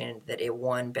mentioned, that it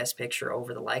won Best Picture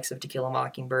over the likes of To Kill a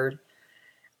Mockingbird.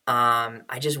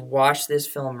 I just watched this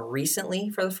film recently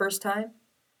for the first time,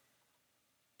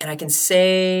 and I can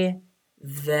say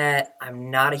that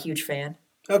I'm not a huge fan.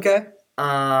 Okay.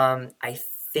 I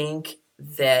think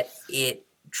that it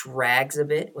drags a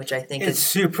bit, which I think is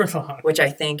super long. Which I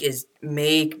think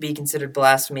may be considered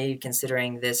blasphemy,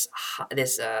 considering this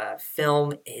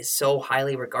film is so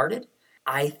highly regarded.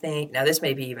 I think now this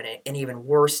may be an even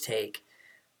worse take,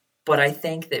 but I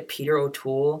think that Peter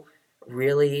O'Toole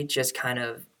really just kind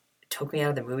of took me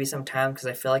out of the movie sometimes because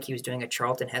I feel like he was doing a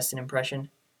Charlton Heston impression.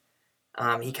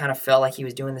 He kind of felt like he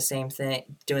was doing the same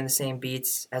thing, doing the same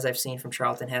beats as I've seen from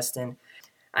Charlton Heston.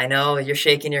 I know you're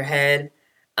shaking your head.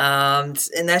 And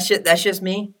that's just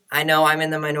me. I know I'm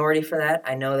in the minority for that.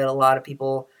 I know that a lot of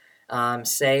people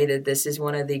say that this is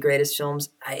one of the greatest films.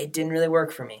 It didn't really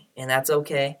work for me, and that's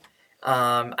okay.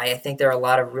 I think there are a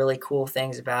lot of really cool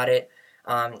things about it.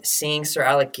 Seeing Sir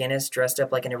Alec Guinness dressed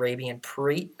up like an Arabian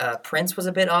prince was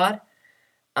a bit odd.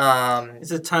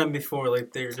 It's a time before,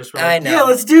 like, they're just I like, know. yeah,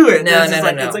 let's do it. No, It's no, just no,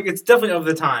 like, no. It's like, it's definitely of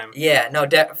the time. Yeah, no,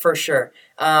 for sure.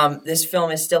 This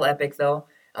film is still epic, though.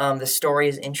 The story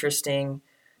is interesting.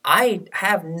 I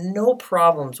have no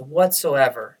problems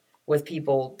whatsoever with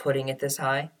people putting it this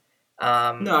high.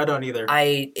 No, I don't either.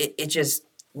 It just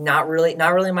not really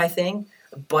my thing,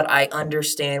 but I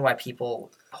understand why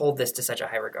people hold this to such a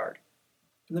high regard.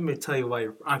 Let me tell you why.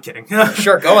 I'm kidding.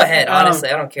 Sure, go ahead. Honestly,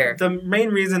 I don't care. The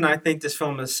main reason I think this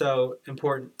film is so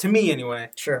important, to me anyway,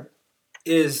 Sure.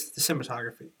 is the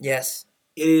cinematography. Yes.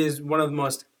 It is one of the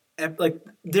most, like,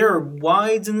 there are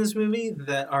wides in this movie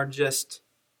that are just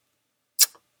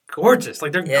gorgeous.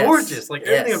 Like, they're gorgeous. Like,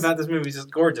 everything about this movie is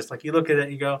just gorgeous. Like, you look at it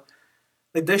and you go,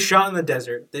 like, they shot in the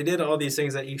desert. They did all these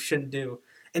things that you shouldn't do.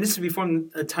 And this is before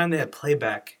a time they had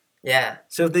playback. Yeah.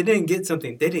 So if they didn't get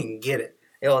something, they didn't get it.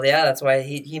 Well, yeah, that's why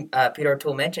Peter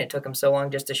O'Toole mentioned it took him so long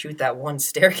just to shoot that one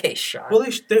staircase shot. Well, they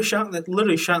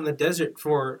literally shot in the desert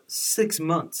for 6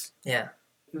 months. Yeah.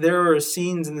 There are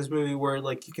scenes in this movie where,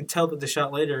 like, you can tell that they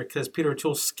shot later because Peter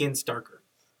O'Toole's skin's darker.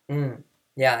 Mm.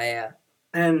 Yeah.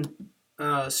 And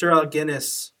Sir Alec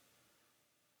Guinness,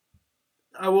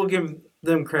 I will give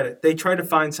them credit. They tried to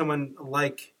find someone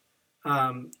like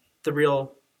the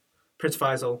real Prince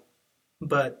Faisal,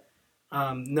 but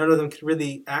none of them could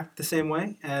really act the same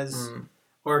way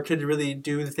or could really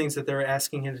do the things that they were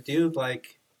asking him to do,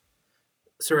 like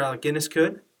Sir Alec Guinness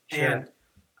could. Sure. And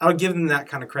I'll give them that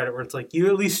kind of credit where it's like, you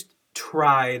at least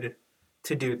tried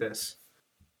to do this.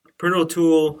 Peter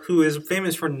O'Toole, who is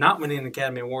famous for not winning an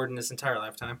Academy Award in his entire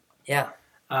lifetime. Yeah.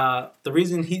 The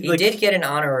reason he did get an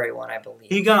honorary one, I believe.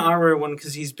 He got an honorary one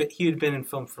because he had been in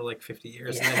film for like 50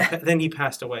 years, and then he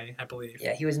passed away, I believe.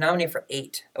 Yeah, he was nominated for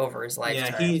 8 over his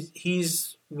lifetime. Yeah,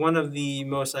 he's one of the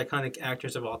most iconic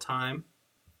actors of all time.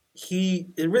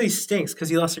 It really stinks because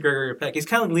he lost to Gregory Peck. He's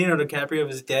kind of like Leonardo DiCaprio of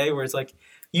his day, where it's like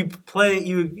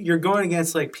you're going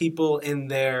against like people in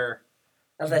their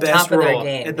of the best top of role,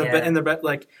 their game.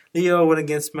 like Leo went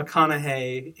against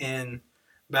McConaughey in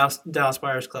Dallas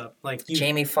Buyers Club, like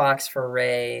Jamie Foxx for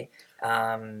Ray,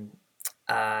 Last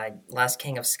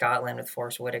King of Scotland with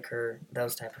Forrest Whitaker,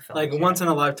 those type of films. Like once in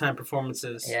a lifetime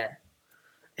performances. Yeah.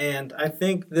 And I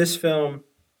think this film,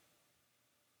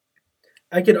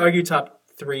 I could argue top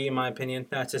 3 in my opinion.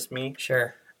 That's just me.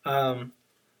 Sure.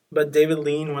 But David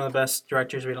Lean, one of the best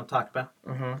directors we don't talk about.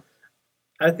 Mm-hmm.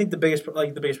 I think the biggest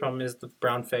problem is the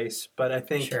brown face. But I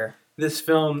think Sure. this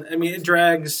film, I mean, it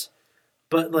drags.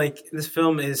 But, like, this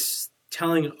film is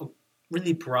telling a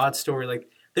really broad story. Like,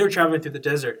 they were traveling through the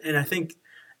desert. And I think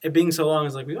it being so long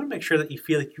is, like, we want to make sure that you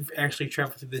feel like you've actually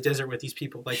traveled through the desert with these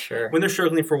people. Like, sure. When they're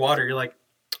struggling for water, you're like,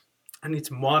 I need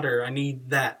some water. I need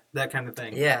that kind of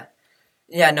thing. Yeah.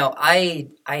 Yeah, no, I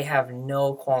have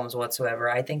no qualms whatsoever.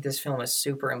 I think this film is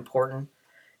super important.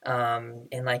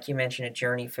 And like you mentioned, a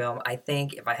journey film. I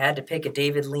think if I had to pick a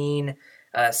David Lean,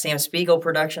 Sam Spiegel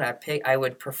production, I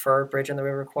would prefer Bridge on the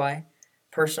River Kwai.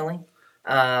 Personally,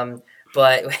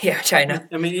 but yeah, China.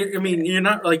 I mean, you're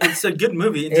not like it's a good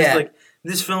movie. It's just like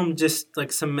this film just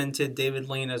like cemented David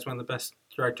Lean as one of the best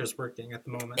directors working at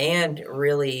the moment, and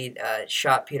really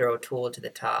shot Peter O'Toole to the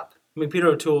top. I mean, Peter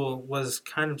O'Toole was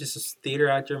kind of just a theater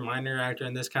actor, minor actor,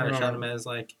 and this kind of shot him as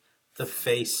like the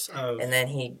face of. And then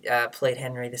he played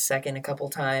Henry II a couple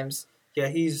times. Yeah,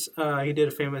 he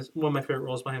did one of my favorite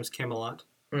roles by him is Camelot.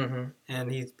 Mm-hmm.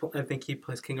 And I think he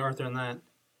plays King Arthur in that.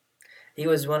 He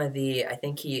was one of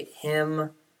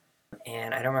him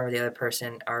and I don't remember the other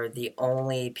person are the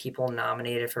only people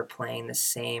nominated for playing the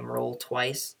same role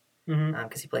twice.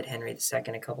 Because he played Henry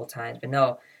II a couple times. But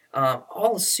no,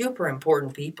 all super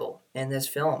important people in this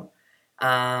film.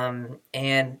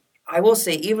 And I will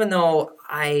say, even though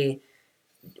I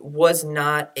was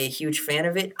not a huge fan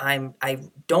of it, I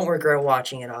don't regret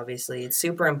watching it, obviously. It's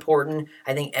super important.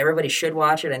 I think everybody should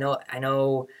watch it. I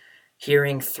know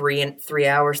hearing 3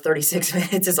 hours, 36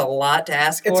 minutes is a lot to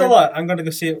ask for. It's a lot. I'm going to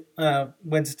go see it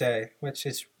Wednesday, which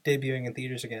is debuting in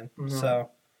theaters again. Mm-hmm.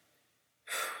 So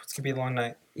it's going to be a long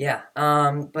night. Yeah.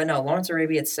 But no, Lawrence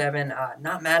Arabia at 7.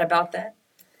 Not mad about that.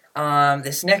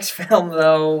 This next film,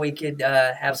 though, we could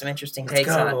have some interesting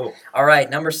takes on. All right,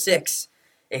 number 6.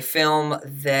 A film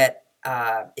that,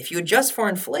 if you adjust for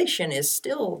inflation, is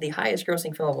still the highest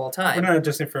grossing film of all time. We're not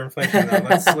adjusting for inflation, though.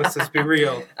 Let's just be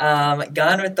real.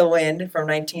 Gone with the Wind from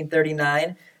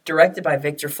 1939, directed by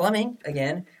Victor Fleming,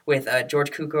 again, with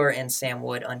George Cukor and Sam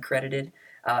Wood uncredited.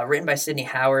 Written by Sidney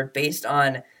Howard, based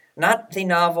on not the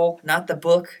novel, not the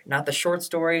book, not the short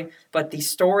story, but the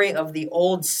story of the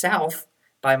Old South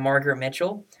by Margaret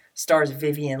Mitchell. Stars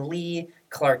Vivian Lee,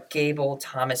 Clark Gable,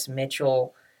 Thomas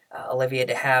Mitchell, Olivia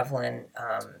de Havilland,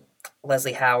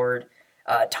 Leslie Howard.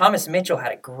 Thomas Mitchell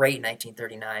had a great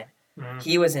 1939. Mm-hmm.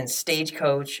 He was in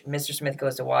Stagecoach, Mr. Smith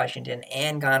Goes to Washington,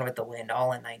 and Gone with the Wind,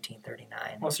 all in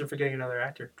 1939. Also forgetting another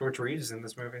actor. George Reeves is in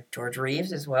this movie. George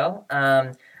Reeves as well.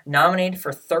 Nominated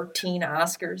for 13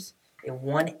 Oscars. It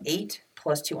won 8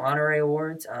 plus 2 honorary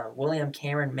awards. William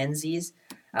Cameron Menzies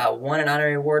won an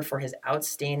honorary award for his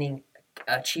outstanding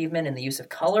achievement in the use of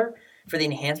color for the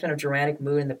enhancement of dramatic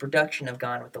mood in the production of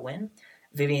Gone with the Wind.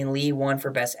 Vivian Lee won for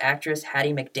Best Actress.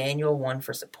 Hattie McDaniel won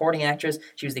for Supporting Actress.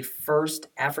 She was the first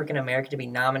African-American to be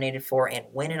nominated for and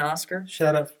win an Oscar.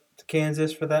 Shout out to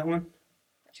Kansas for that one.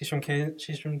 She's from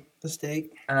the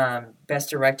state. Best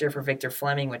Director for Victor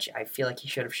Fleming, which I feel like he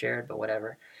should have shared, but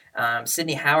whatever.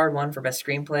 Sidney Howard won for Best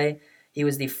Screenplay. He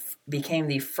was became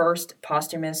the first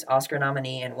posthumous Oscar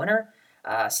nominee and winner.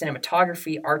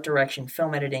 Cinematography, art direction,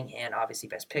 film editing, and obviously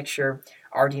Best Picture.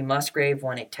 R.D. Musgrave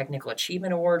won a Technical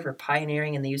Achievement Award for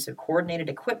pioneering in the use of coordinated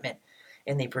equipment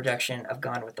in the production of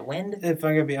Gone with the Wind. If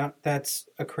I'm going to be honest, that's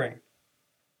a crane.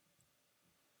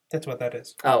 That's what that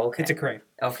is. Oh, okay. It's a crane.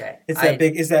 Okay.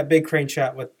 It's that big crane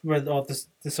shot with all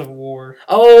the Civil War.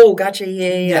 Oh, gotcha.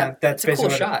 Yeah. That's a cool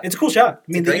shot. It's a cool shot.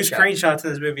 I mean, they use crane shots in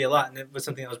this movie a lot, and it was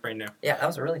something that was brand new. Yeah, that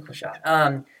was a really cool shot.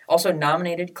 Also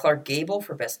nominated Clark Gable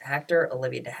for Best Actor,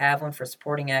 Olivia de Havilland for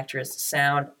Supporting Actress,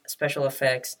 Sound, Special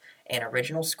Effects, and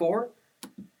Original Score.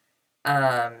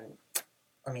 Let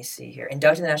me see here.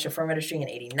 Inducted in the National Film Registry in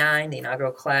 1989, the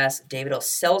inaugural class, David L.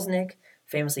 Selznick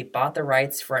famously bought the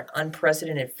rights for an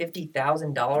unprecedented $50,000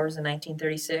 in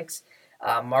 1936.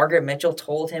 Margaret Mitchell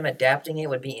told him adapting it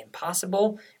would be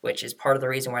impossible, which is part of the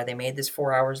reason why they made this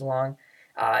 4 hours long.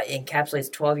 It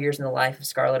encapsulates 12 years in the life of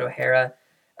Scarlett O'Hara.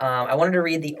 I wanted to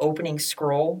read the opening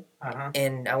scroll,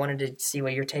 and I wanted to see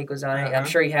what your take was on it. I'm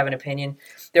sure you have an opinion.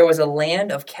 There was a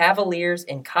land of cavaliers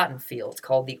and cotton fields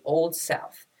called the Old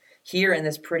South. Here in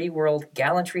this pretty world,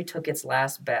 gallantry took its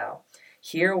last bow.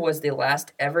 Here was the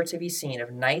last ever to be seen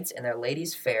of knights and their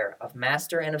ladies fair, of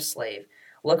master and of slave.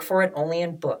 Look for it only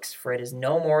in books, for it is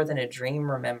no more than a dream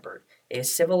remembered, a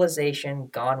civilization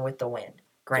gone with the wind.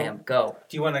 Graham, go.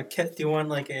 Do you want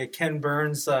like a Ken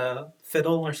Burns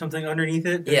fiddle or something underneath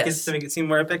it? Yes. To make it seem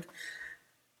more epic?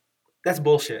 That's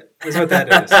bullshit. Is what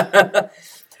that is.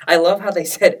 I love how they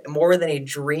said more than a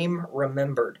dream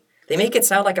remembered. They make it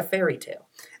sound like a fairy tale.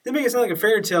 They make it sound like a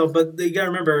fairy tale, but you got to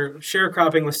remember,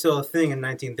 sharecropping was still a thing in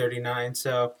 1939.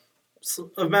 So,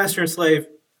 of master and slave,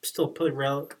 still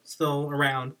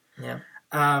around. Yeah.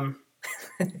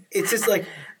 It's just like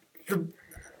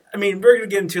we're gonna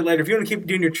get into it later. If you want to keep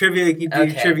doing your trivia, you can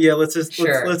do your trivia. Let's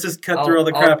just cut through all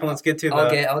the crap and let's get to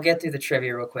I'll get through the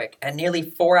trivia real quick. At nearly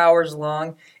 4 hours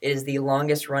long, it is the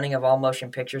longest running of all motion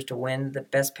pictures to win the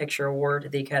Best Picture award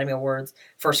at the Academy Awards.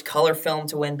 First color film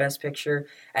to win Best Picture.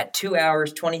 At 2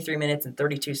 hours, 23 minutes, and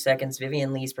 32 seconds,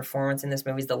 Vivian Lee's performance in this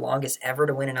movie is the longest ever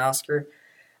to win an Oscar.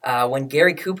 When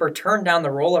Gary Cooper turned down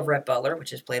the role of Rhett Butler,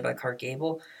 which is played by Clark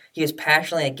Gable, he is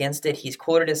passionately against it. He's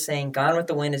quoted as saying, "Gone with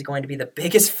the Wind is going to be the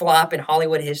biggest flop in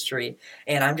Hollywood history,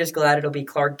 and I'm just glad it'll be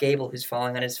Clark Gable who's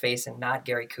falling on his face and not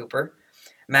Gary Cooper."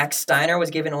 Max Steiner was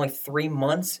given only 3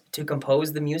 months to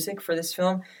compose the music for this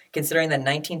film, considering that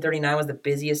 1939 was the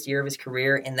busiest year of his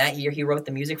career. In that year, he wrote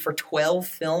the music for 12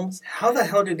 films. How the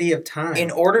hell did he have time?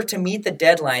 In order to meet the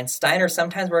deadline, Steiner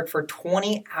sometimes worked for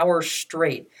 20 hours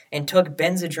straight and took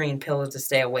Benzedrine pills to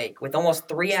stay awake. With almost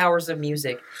 3 hours of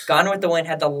music, Gone with the Wind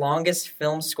had the longest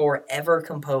film score ever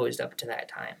composed up to that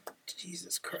time.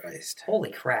 Jesus Christ.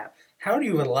 Holy crap. How are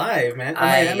you alive, man?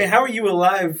 I mean, how are you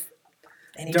alive?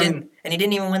 And he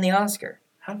didn't even win the Oscar.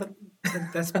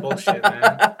 That's bullshit,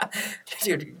 man.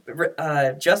 Dude,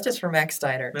 justice for Max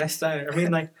Steiner. Max Steiner. I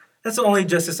mean, that's the only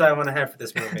justice I want to have for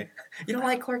this movie. You don't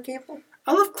like Clark Gable?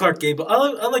 I love Clark Gable.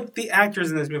 I like the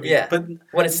actors in this movie. Yeah, but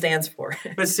what it stands for.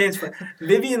 But it stands for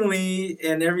Vivian Lee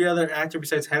and every other actor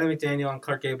besides Hattie McDaniel and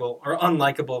Clark Gable are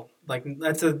unlikable.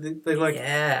 That's the thing. People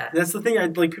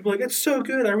are like, it's so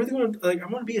good. I really want to I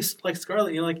want to be like Scarlett.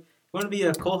 And you're like, you want to be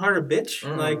a cold-hearted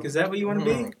bitch? Is that what you want to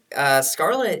be?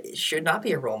 Scarlett should not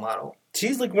be a role model.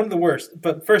 She's one of the worst.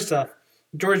 But first off,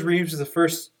 George Reeves is the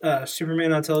first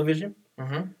Superman on television.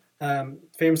 Mm-hmm.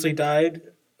 Famously died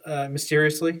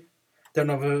mysteriously. Don't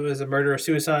know if it was a murder or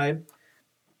suicide.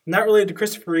 Not related to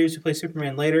Christopher Reeves, who plays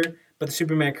Superman later, but the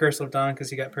Superman curse lived on because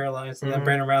he got paralyzed. And then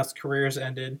Brandon Routh's career's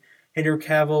ended. Henry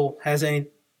Cavill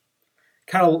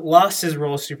kind of lost his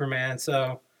role as Superman,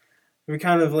 so we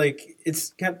kind of I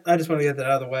just want to get that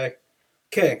out of the way.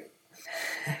 Okay.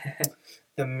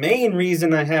 The main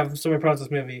reason I have so many problems with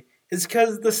this movie is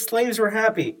because the slaves were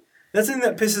happy. That's the thing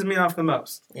that pisses me off the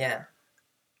most. Yeah.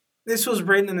 this was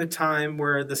written in a time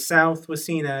where the South was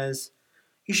seen as,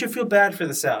 you should feel bad for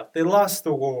the South. They lost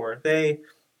the war. They're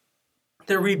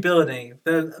rebuilding.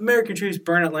 The American troops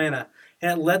burn Atlanta,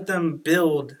 and it let them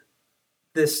build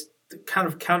this kind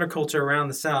of counterculture around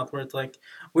the South, where it's like,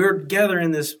 we're together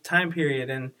in this time period,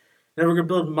 and then we're gonna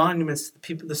build monuments to the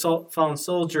people, the fallen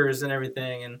soldiers, and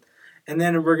everything, and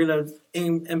then we're gonna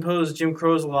impose Jim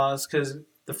Crow's laws because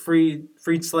the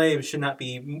freed slaves should not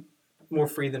be more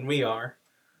free than we are,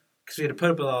 because we had to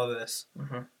put up with all of this.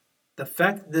 Mm-hmm. The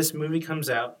fact that this movie comes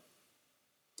out,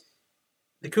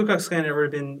 the Ku Klux Klan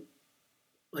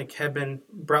had been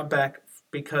brought back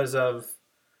because of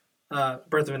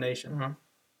Birth of a Nation. Mm-hmm.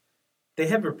 They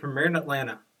have a premiere in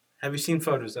Atlanta. Have you seen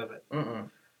photos of it?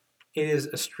 Mm-mm. It is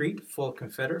a street full of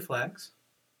Confederate flags.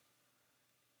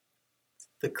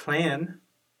 The Klan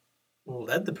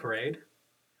led the parade.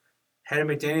 Hattie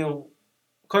McDaniel,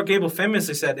 Clark Gable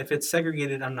famously said, if it's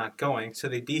segregated, I'm not going. So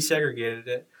they desegregated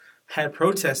it. Had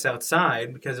protests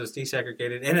outside because it was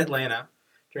desegregated in Atlanta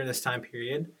during this time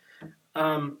period.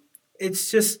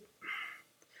 It's just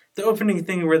the opening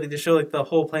thing where they just show like the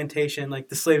whole plantation, like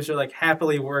the slaves are like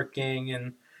happily working,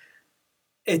 and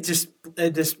it's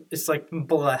like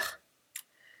blah.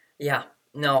 Yeah.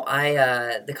 No,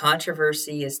 the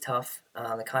controversy is tough.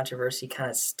 The controversy kind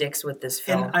of sticks with this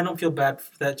film. And I don't feel bad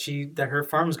that her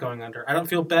farm's going under. I don't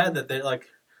feel bad that they like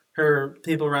her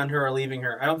people around her are leaving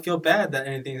her. I don't feel bad that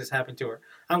anything has happened to her.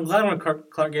 I'm glad when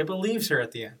Clark Gable leaves her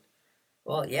at the end.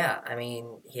 Well, yeah. I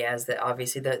mean, he has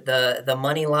obviously the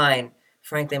money line.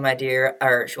 Frankly, my dear,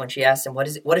 or when she asked him, what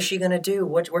is she gonna do?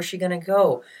 Where's she gonna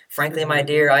go? Frankly, my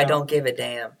dear, I don't give a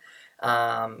damn.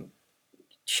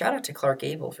 Shout out to Clark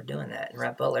Gable for doing that and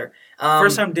Rhett Butler.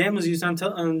 First time "damn" was used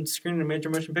on screen in a major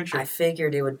motion picture. I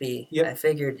figured it would be. Yep. I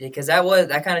figured because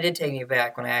that kind of did take me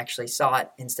back when I actually saw it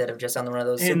instead of just on one of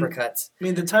those supercuts. I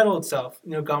mean, the title itself,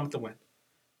 Gone with the Wind,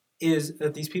 is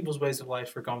that these people's ways of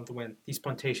life were gone with the wind. These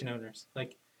plantation owners,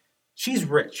 like, she's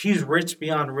rich. She's rich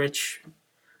beyond rich.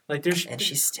 Like and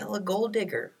she's still a gold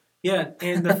digger. Yeah,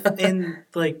 and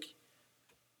like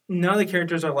none of the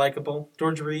characters are likable.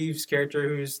 George Reeves'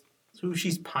 character, who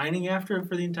she's pining after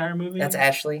for the entire movie. That's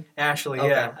Ashley? Ashley, okay.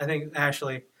 Yeah. I think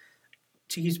Ashley.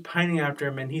 She's pining after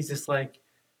him, and he's just like,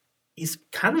 he's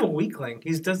kind of a weakling.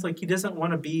 He doesn't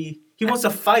want to be, he wants to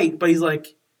fight, but he's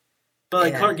like,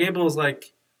 Clark Gable is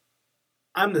like,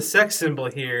 I'm the sex symbol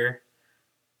here.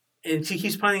 And she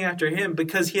keeps pining after him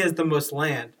because he has the most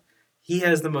land. He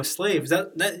has the most slaves.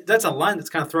 That's a line that's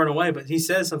kind of thrown away, but he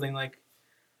says something like,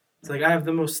 it's like, I have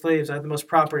the most slaves, I have the most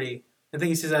property. I think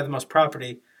he says I have the most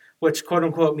property, which quote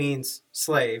unquote means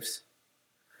slaves.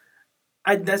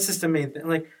 That's just the main thing.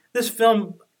 Like, this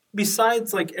film,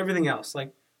 besides like everything else,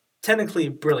 like technically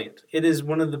brilliant. It is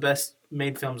one of the best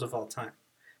made films of all time.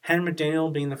 Hattie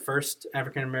McDaniel being the first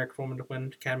African American woman to win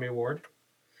an Academy Award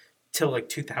till like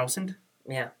 2000.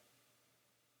 Yeah.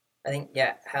 I think,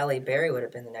 Halle Berry would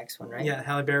have been the next one, right? Yeah,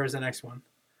 Halle Berry was the next one.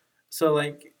 So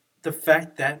like the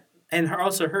fact that, and her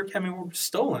Academy Award was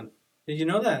stolen. Did you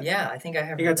know that? Yeah, I think I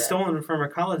have. It got stolen from her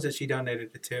college that she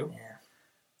donated it to. Yeah.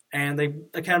 And the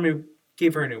Academy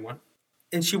gave her a new one.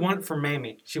 And she won it for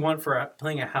Mamie. She won it for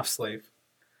playing a house slave.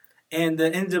 And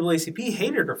the NAACP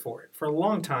hated her for it for a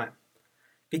long time.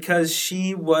 Because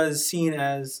she was seen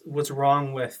as what's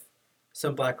wrong with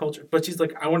some black culture. But she's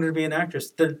like, I wanted to be an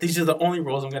actress. These are the only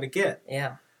roles I'm going to get.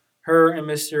 Yeah. Her and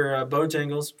Mr.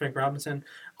 Bojangles, Frank Robinson,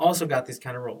 also got these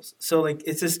kind of roles. So like,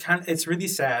 it's just it's really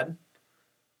sad.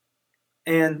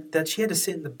 And that she had to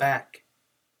sit in the back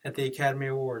at the Academy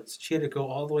Awards. She had to go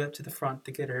all the way up to the front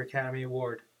to get her Academy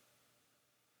Award.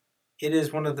 It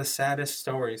is one of the saddest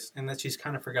stories, and that she's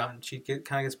kind of forgotten. She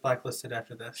kind of gets blacklisted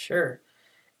after this. Sure.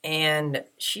 And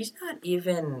she's not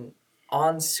even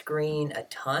on screen a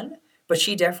ton, but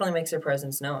she definitely makes her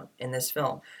presence known in this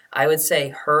film. I would say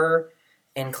her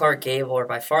and Clark Gable are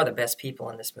by far the best people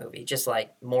in this movie, just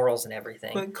like morals and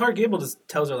everything. But Clark Gable just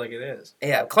tells her like it is.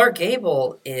 Yeah, Clark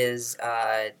Gable is,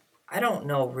 I don't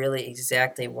know really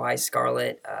exactly why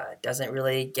Scarlett doesn't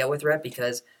really get with Rhett,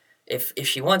 because if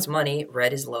she wants money,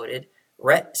 Rhett is loaded.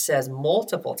 Rhett says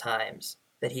multiple times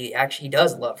that he actually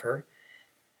does love her.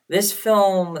 This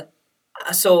film,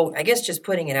 so I guess just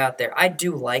putting it out there, I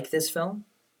do like this film.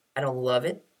 I don't love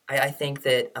it. I think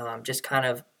that just kind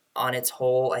of on its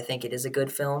whole, I think it is a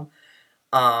good film.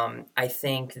 I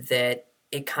think that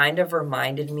it kind of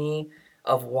reminded me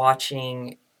of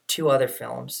watching two other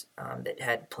films that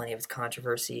had plenty of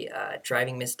controversy,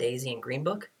 Driving Miss Daisy and Green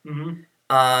Book. Mm-hmm.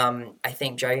 I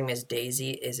think Driving Miss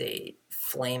Daisy is a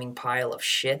flaming pile of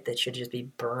shit that should just be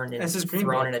burned and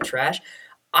thrown in a trash.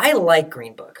 I like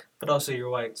Green Book. But also you're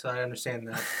white, so I understand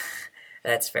that.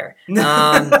 That's fair.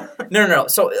 No.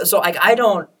 So I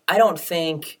don't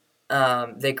think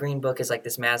that Green Book is like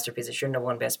this masterpiece. It shouldn't have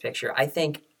won Best Picture. I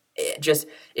think just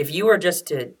if you were just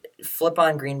to flip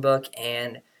on Green Book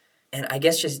and I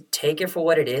guess just take it for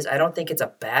what it is, I don't think it's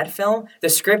a bad film. The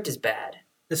script is bad.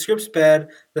 The script's bad.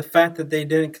 The fact that they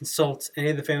didn't consult any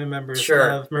of the family members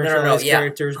of Mahershala Ali's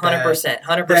characters, 100%,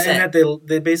 100%. And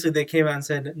that they came out and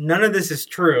said none of this is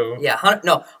true. Yeah,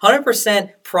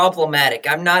 100% problematic.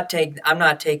 I'm not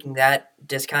taking that,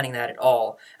 discounting that at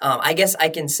all. I guess I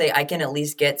can say I can at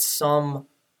least get some.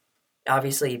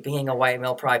 Obviously, being a white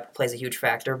male probably plays a huge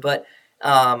factor, but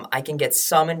I can get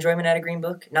some enjoyment out of Green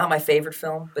Book. Not my favorite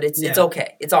film, but it's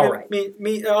okay. It's all right.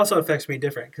 It also affects me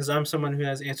different because I'm someone who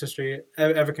has ancestry,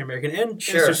 African American, and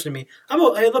ancestry to me. I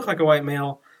look like a white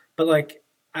male, but like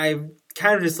I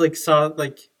kind of just like saw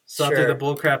through the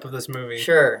bullcrap of this movie.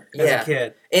 Sure, as a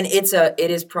kid, and it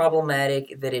is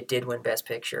problematic that it did win Best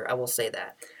Picture. I will say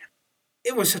that.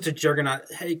 It was such a juggernaut.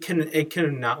 It could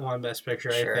have not won Best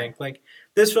Picture. Sure. I think like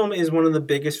this film is one of the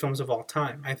biggest films of all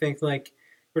time. I think like.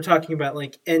 We're talking about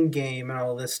like Endgame and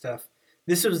all this stuff.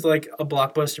 This was like a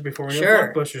blockbuster before we knew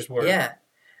what blockbusters were. Yeah.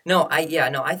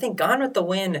 I think Gone with the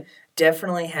Wind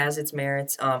definitely has its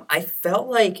merits. I felt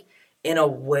like in a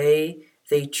way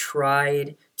they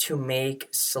tried to make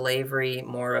slavery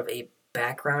more of a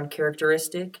background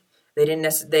characteristic. They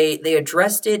didn't they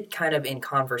addressed it kind of in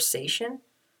conversation.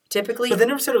 Typically, but they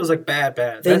never said it was like bad.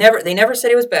 They never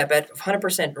said it was bad.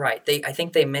 100% right. I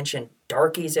think they mentioned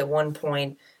darkies at one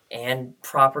point. And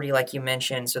property, like you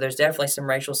mentioned. So there's definitely some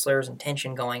racial slurs and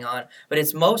tension going on. But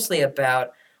it's mostly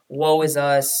about woe is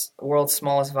us, world's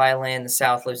smallest violin, the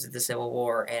South loses the Civil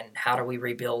War, and how do we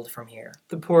rebuild from here?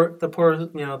 The poor, the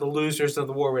losers of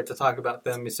the war. We have to talk about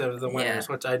them instead of the winners,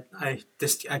 which I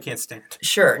can't stand.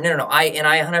 Sure, no. I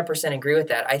 100% agree with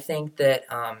that. I think that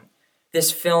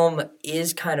this film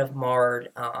is kind of marred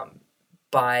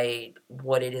by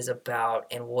what it is about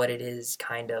and what it is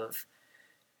kind of.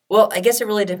 Well, I guess it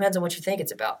really depends on what you think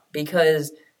it's about.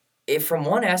 Because from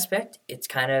one aspect, it's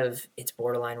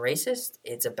borderline racist.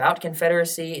 It's about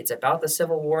Confederacy. It's about the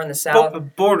Civil War in the South.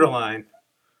 Borderline?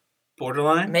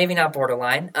 Maybe not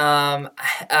borderline.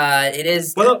 It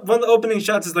is. One of the opening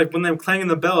shots is like when they're clanging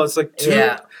the bell. It's like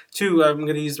two. I'm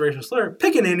going to use the racial slur.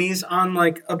 Pickaninnies on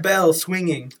like a bell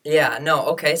swinging. Yeah. No.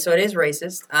 Okay. So it is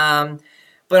racist.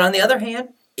 But on the other hand,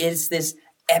 it's this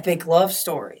epic love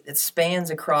story that spans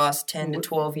across 10 to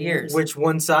 12 years. Which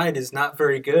one side is not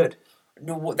very good.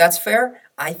 That's fair.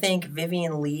 I think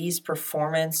Vivien Leigh's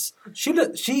performance. She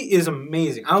is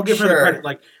amazing. I'll give her the credit.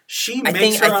 Like I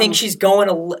think she's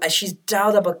she's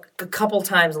dialed up a couple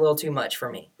times a little too much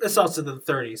for me. It's also the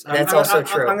 30s. That's also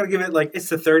true. I'm gonna give it like it's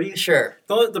the 30s. Sure.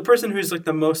 The person who's like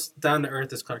the most down to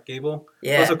earth is Clark Gable.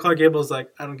 Yeah. Also, Clark Gable is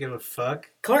like I don't give a fuck.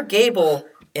 Clark Gable,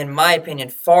 in my opinion,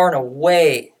 far and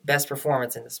away best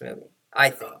performance in this movie.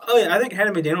 I think. I think Hattie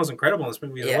McDaniel is incredible in this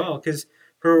movie as well because.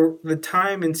 For the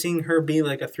time and seeing her be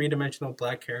like a three-dimensional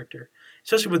black character,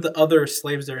 especially with the other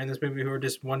slaves that are in this movie who are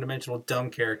just one-dimensional dumb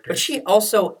characters. But she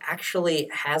also actually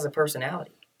has a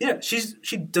personality. Yeah,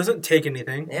 she doesn't take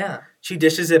anything. Yeah. She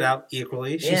dishes it out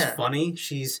equally. She's funny.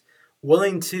 She's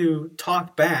willing to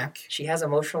talk back. She has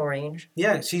emotional range.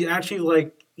 Yeah, she's actually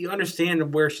like, you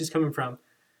understand where she's coming from.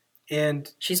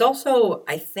 And she's also,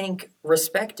 I think,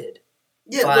 respected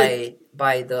by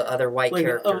the other white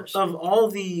characters. Of all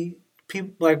the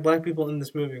people, like black people in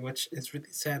this movie, which is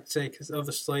really sad to say because all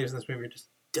the slaves in this movie are just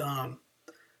dumb.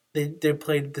 They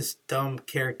played this dumb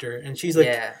character, and she's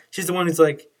like, she's the one who's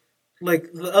like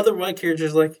the other white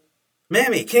character's like,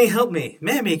 "Mammy, can you help me?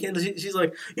 Mammy, she's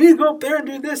like, you need to go up there and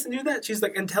do this and do that." She's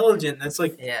like intelligent. That's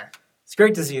like, it's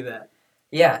great to see that.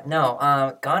 Yeah,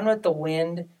 no, Gone with the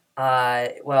Wind.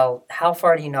 Well, how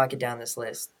far do you knock it down this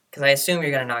list? Because I assume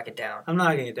you're going to knock it down. I'm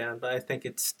knocking it down, but I think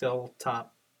it's still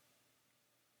top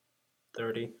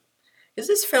 30. Because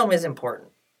this film is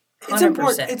important. 100%. It's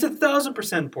important. It's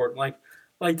 1,000% important.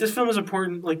 Like this film is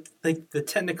important. Like the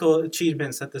technical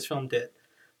achievements that this film did.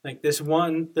 Like this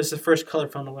is the first color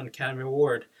film to win an Academy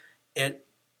Award. It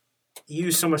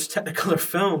used so much Technicolor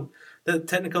film that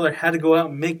Technicolor had to go out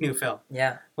and make new film.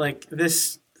 Yeah. Like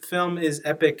this film is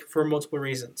epic for multiple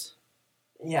reasons.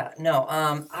 Yeah. No.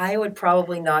 I would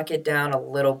probably knock it down a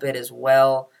little bit as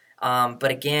well. But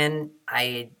again,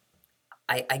 I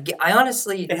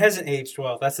honestly... It hasn't aged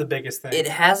well. That's the biggest thing. It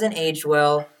hasn't aged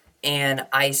well, and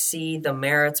I see the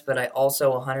merits, but I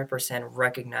also 100%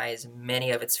 recognize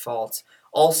many of its faults.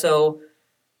 Also,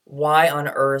 why on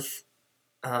earth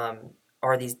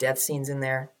are these death scenes in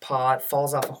there? Pod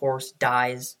falls off a horse,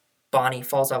 dies. Bonnie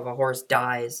falls off a horse,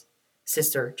 dies.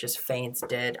 sister just faints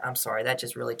dead. I'm sorry, that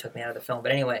just really took me out of the film.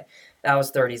 But anyway, that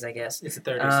was 30s, I guess. It's the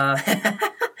 30s.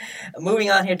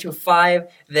 Moving on here to 5,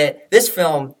 that this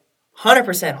film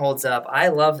 100% holds up. I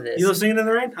love this. You love Singing in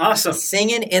the Rain? Awesome.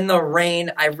 Singing in the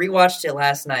Rain. I rewatched it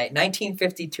last night.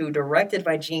 1952, directed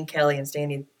by Gene Kelly and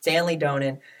Stanley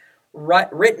Donen.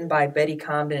 Written by Betty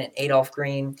Comden and Adolph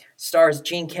Green. Stars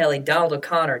Gene Kelly, Donald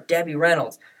O'Connor, Debbie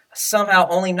Reynolds. Somehow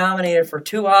only nominated for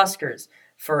 2 Oscars.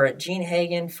 For Jean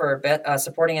Hagen for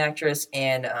supporting actress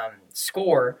and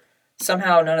score.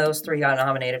 Somehow none of those 3 got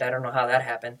nominated. I don't know how that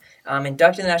happened.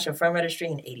 Inducted in the National Film Registry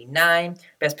in 1989.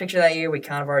 Best Picture that year, we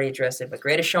kind of already addressed it. But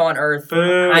Greatest Show on Earth,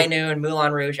 Boo. High Noon,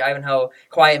 Moulin Rouge, Ivanhoe,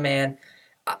 Quiet Man.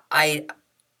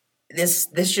 This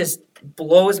just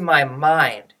blows my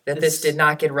mind that this did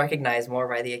not get recognized more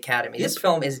by the Academy. This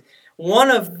film is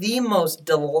one of the most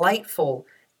delightful,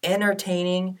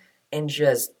 entertaining, and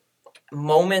just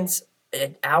moments,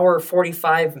 an hour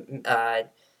 45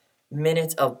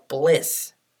 minutes of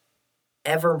bliss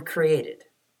ever created.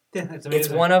 Yeah, that's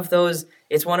amazing.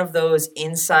 It's one of those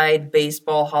inside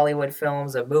baseball Hollywood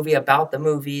films, a movie about the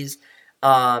movies.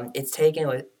 It's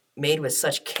made with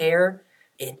such care.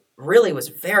 It really was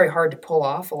very hard to pull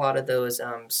off a lot of those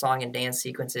song and dance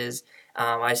sequences.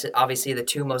 Obviously, the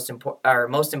 2 most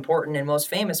important and most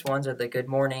famous ones are the Good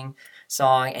Morning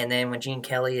song, and then when Gene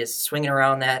Kelly is swinging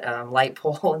around that light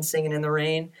pole and singing in the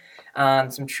rain.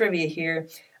 Some trivia here.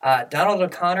 Donald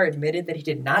O'Connor admitted that he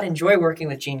did not enjoy working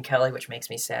with Gene Kelly, which makes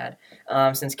me sad,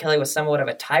 since Kelly was somewhat of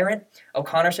a tyrant.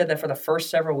 O'Connor said that for the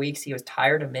first several weeks he was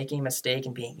tired of making a mistake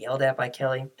and being yelled at by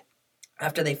Kelly.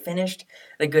 After they finished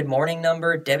the Good Morning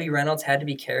number, Debbie Reynolds had to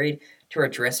be carried to her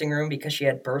dressing room because she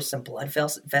had burst some blood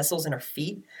vessels in her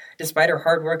feet. Despite her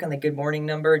hard work on the Good Morning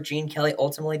number, Gene Kelly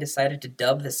ultimately decided to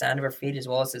dub the sound of her feet as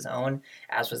well as his own,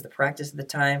 as was the practice at the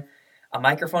time. A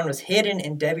microphone was hidden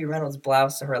in Debbie Reynolds'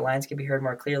 blouse so her lines could be heard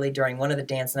more clearly. During one of the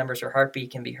dance numbers, her heartbeat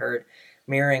can be heard,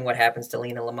 mirroring what happens to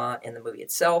Lena Lamont in the movie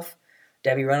itself.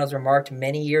 Debbie Reynolds remarked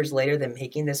many years later that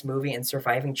making this movie and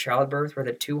surviving childbirth were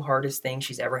the 2 hardest things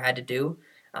she's ever had to do.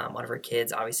 One of her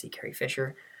kids, obviously Carrie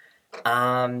Fisher.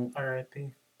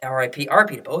 R.I.P. R.I.P.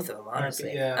 to both of them,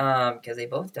 honestly. Yeah. Because they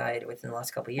both died within the last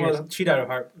couple of years.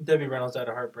 Well, Debbie Reynolds died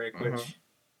of heartbreak, which...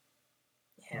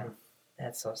 Yeah,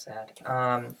 that's so sad.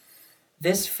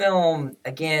 This film,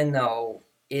 again, though,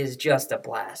 is just a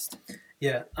blast.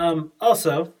 Yeah.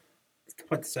 Also, to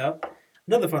point this out,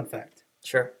 another fun fact.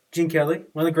 Sure. Gene Kelly,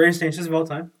 one of the greatest dancers of all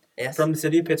time. Yes. From the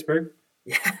city of Pittsburgh.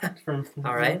 Yeah.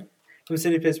 All right. From the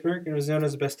city of Pittsburgh, and was known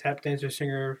as the best tap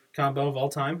dancer-singer combo of all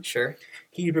time. Sure.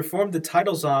 He performed the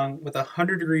title song with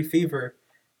 100-degree fever,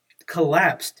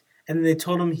 collapsed, and then they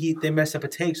told him they messed up a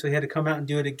take, so he had to come out and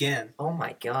do it again. Oh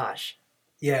my gosh.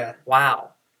 Yeah.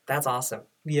 Wow. That's awesome.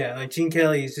 Yeah, like Gene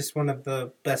Kelly is just one of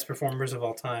the best performers of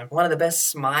all time. One of the best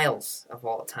smiles of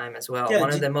all time as well. Yeah,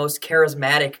 one of the most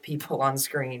charismatic people on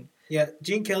screen. Yeah,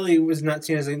 Gene Kelly was not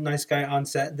seen as a nice guy on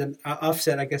set. Then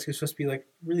offset, I guess he was supposed to be like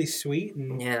really sweet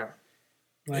and yeah.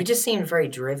 Like, he just seemed very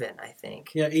driven, I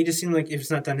think. Yeah, he just seemed like if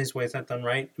it's not done his way, it's not done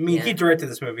right. I mean, he directed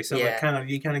this movie, so like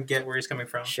you kind of get where he's coming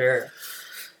from. Sure.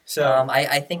 So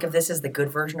I think of this as the good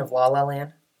version of La La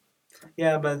Land.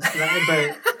 Yeah, but it's not,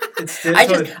 it's still,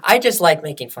 I just like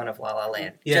making fun of La La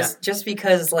Land. Yeah. Just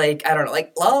because, like, I don't know,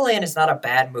 like La La Land is not a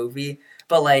bad movie,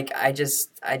 but like I just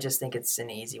think it's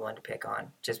an easy one to pick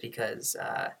on, just because.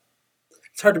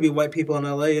 It's hard to be white people in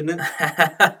LA, isn't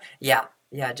it?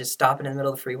 Yeah, just stopping in the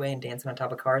middle of the freeway and dancing on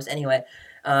top of cars. Anyway,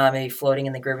 maybe floating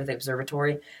in the Griffith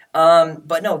Observatory.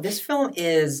 But no, this film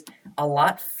is a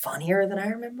lot funnier than I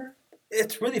remember.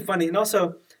 It's really funny, and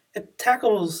also it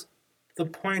tackles the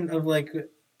point of like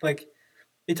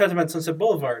you talked about Sunset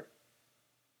Boulevard.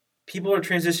 People are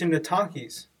transitioning to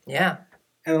talkies. Yeah.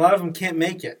 And a lot of them can't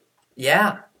make it.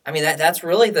 Yeah. I mean, that's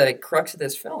really the crux of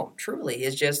this film, truly,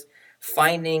 is just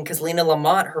finding, because Lena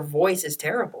Lamont, her voice is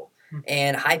terrible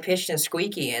and high-pitched and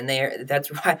squeaky, and that's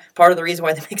why, part of the reason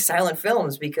why they make silent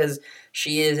films, because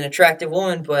she is an attractive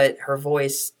woman, but her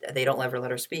voice, they don't ever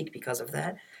let her speak because of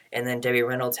that. And then Debbie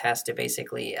Reynolds has to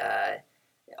basically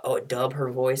dub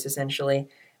her voice, essentially.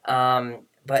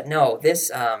 But no,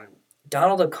 this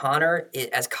Donald O'Connor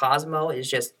as Cosmo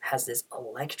has this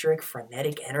electric,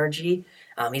 frenetic energy.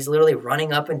 He's literally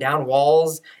running up and down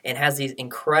walls and has these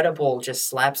incredible, just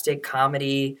slapstick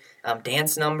comedy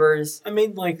dance numbers. I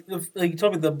mean, like you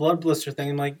told me the blood blister thing,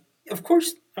 and like, of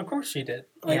course she did.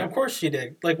 Like, yeah. Of course she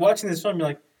did. Like watching this film, you're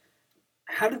like,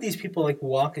 how did these people like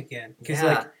walk again? Because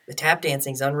like the tap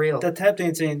dancing's unreal. The tap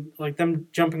dancing, like them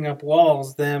jumping up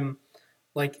walls, them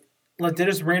like they're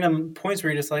just random points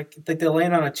where you're just like they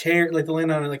land on a chair, like they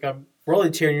land on like a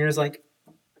rolly chair, and you're just like,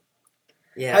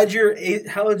 Yeah.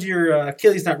 How did your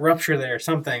Achilles not rupture there?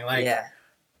 Something like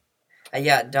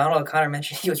Yeah, Donald O'Connor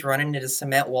mentioned he was running into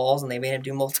cement walls and they made him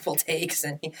do multiple takes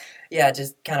and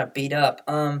just kind of beat up.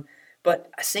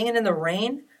 But Singing in the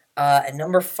Rain at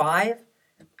number 5,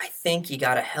 I think you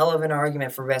got a hell of an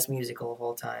argument for best musical of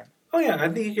all time. Oh yeah, I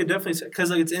think you could definitely say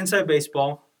because it's inside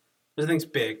baseball, which I think is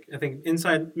big. I think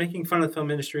inside making fun of the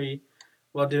film industry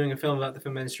while doing a film about the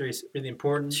film industry is really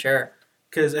important. Sure.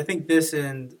 Because I think this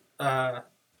and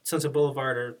Sunset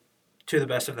Boulevard are two of the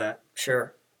best of that.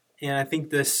 Sure. And I think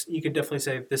this, you could definitely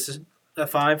say this is a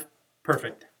 5.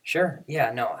 Perfect. Sure.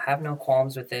 Yeah, no, have no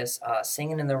qualms with this.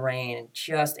 Singing in the Rain,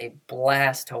 just a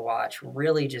blast to watch.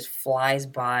 Really just flies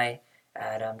by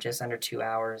at just under 2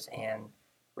 hours and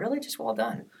really just well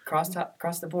done.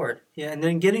 Across the board. Yeah, and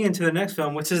then getting into the next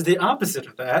film, which is the opposite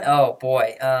of that. Oh,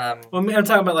 boy. Well, I mean, I'm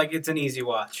talking about like it's an easy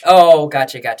watch. Oh,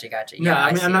 gotcha. Yeah, No,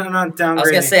 I mean, I'm not downgrading. I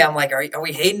was going to say, I'm like, are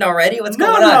we hating already? What's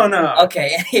going on? No.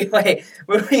 Okay, anyway,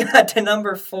 moving on to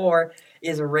number 4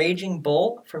 is Raging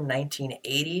Bull from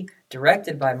 1980,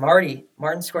 directed by Martin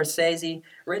Scorsese,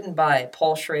 written by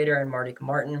Paul Schrader and Marty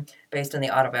Martin, based on the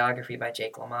autobiography by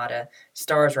Jake LaMotta,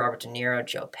 stars Robert De Niro,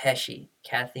 Joe Pesci,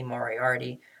 Kathy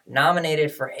Moriarty,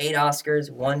 nominated for 8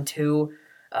 Oscars, won 2.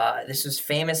 This was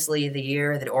famously the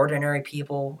year that Ordinary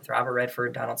People, with Robert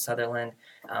Redford, Donald Sutherland,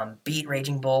 beat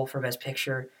Raging Bull for Best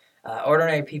Picture.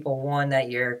 Ordinary People won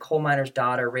that year. Coal Miner's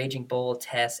Daughter, Raging Bull,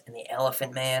 Tess, and The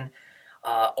Elephant Man.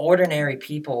 Ordinary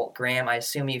People, Graham, I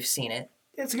assume you've seen it.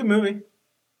 It's a good movie.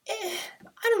 I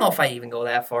don't know if I even go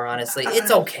that far, honestly.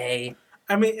 It's okay.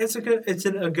 I mean, it's a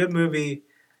good movie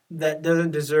that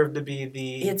doesn't deserve to be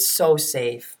the... It's so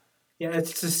safe. Yeah,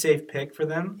 it's a safe pick for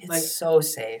them. It's so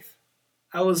safe.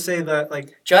 I will say that,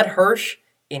 like... Judd Hirsch,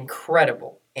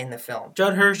 incredible in the film.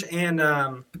 Judd Hirsch and,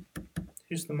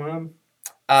 who's the mom?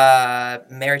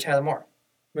 Mary Tyler Moore.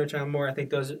 Mary Tyler Moore. I think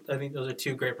those are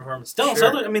 2 great performances. Donald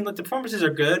Sutherland, I mean, like, the performances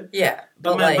are good. Yeah.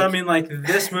 But I mean, like,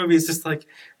 this movie is just, like,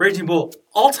 Raging Bull,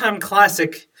 all-time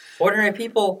classic. Ordinary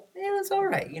People, it's all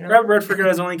right, you know? Robert Redford got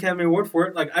his only Academy Award for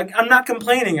it. Like, I'm not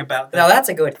complaining about that. No, that's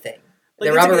a good thing.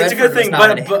 Like, it's a good thing, but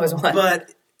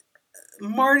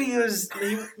Marty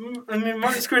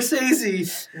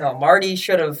Scorsese. No, Marty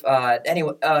should have.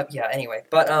 Anyway,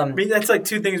 but I mean, that's like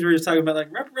 2 things we were just talking about.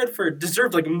 Like Robert Redford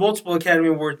deserved like multiple Academy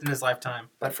Awards in his lifetime,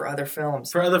 but for other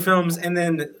films, and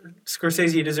then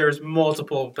Scorsese deserves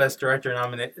multiple Best Director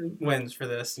wins for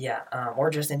this. Yeah,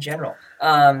 or just in general.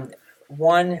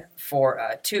 1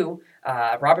 for 2.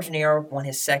 Robert De Niro won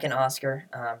his 2nd Oscar,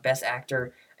 Best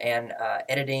Actor. And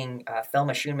editing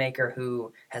Thelma Schoonmaker,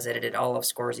 who has edited all of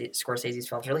Scorsese's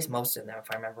films, or at least most of them, if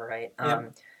I remember right.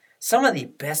 Some of the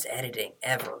best editing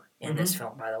ever in this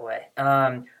film, by the way.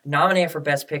 Nominated for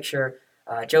Best Picture,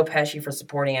 Joe Pesci for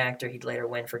Supporting Actor. He'd later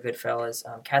win for Goodfellas.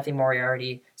 Kathy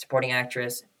Moriarty, Supporting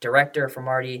Actress. Director for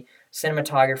Marty.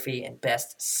 Cinematography and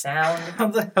Best Sound. How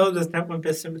the hell does that win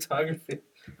Best Cinematography?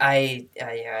 I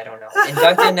don't know.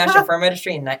 Inducted in National Film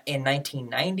Registry in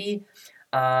 1990.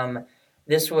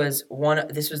 This was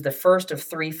the first of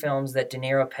 3 films that De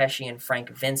Niro, Pesci, and Frank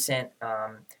Vincent,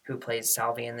 who plays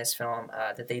Salvi in this film,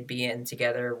 that they'd be in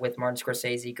together with Martin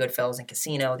Scorsese, Goodfellas, and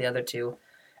Casino, the other 2.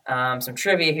 Some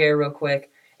trivia here real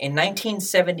quick. In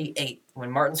 1978, when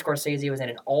Martin Scorsese was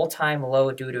at an all-time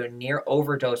low due to a near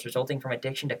overdose resulting from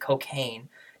addiction to cocaine,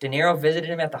 De Niro visited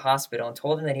him at the hospital and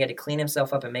told him that he had to clean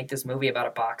himself up and make this movie about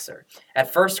a boxer.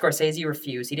 At first, Scorsese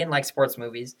refused. He didn't like sports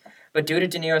movies. But due to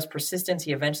De Niro's persistence,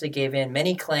 he eventually gave in.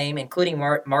 Many claim, including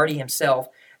Marty himself,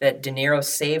 that De Niro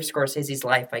saved Scorsese's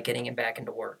life by getting him back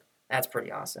into work. That's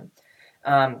pretty awesome.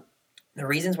 The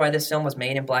reasons why this film was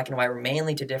made in black and white were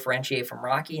mainly to differentiate from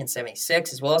Rocky in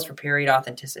 '76, as well as for period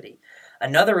authenticity.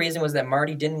 Another reason was that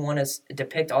Marty didn't want to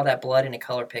depict all that blood in a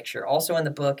color picture. Also in the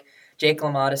book, Jake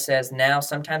LaMotta says, "Now,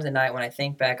 sometimes at night when I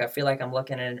think back, I feel like I'm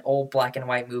looking at an old black and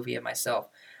white movie of myself.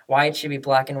 Why it should be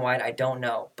black and white, I don't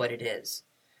know, but it is."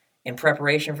 In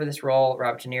preparation for this role,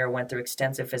 Robert De Niro went through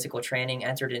extensive physical training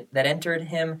that entered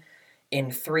him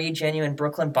in 3 genuine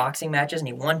Brooklyn boxing matches, and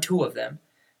he won 2 of them.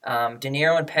 De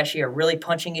Niro and Pesci are really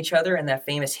punching each other in that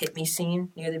famous hit me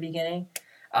scene near the beginning.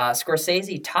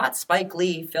 Scorsese taught Spike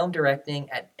Lee film directing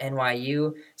at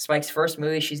NYU. Spike's first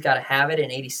movie, She's Gotta Have It,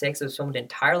 in '86, was filmed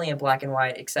entirely in black and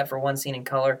white, except for 1 scene in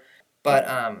color. But,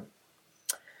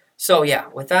 so yeah,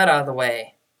 with that out of the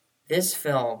way, this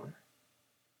film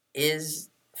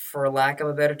is, for lack of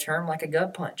a better term, like a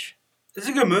gut punch. It's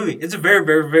a good movie. It's a very,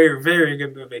 very, very, very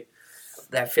good movie.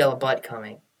 I feel a butt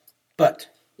coming. But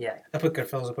yeah, I put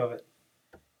Goodfellas above it.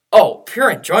 Oh,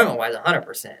 pure enjoyment-wise,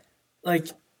 100%. Like,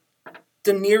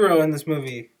 De Niro in this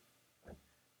movie,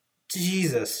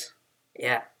 Jesus.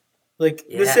 Yeah. Like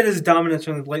this is his dominance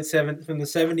from the from the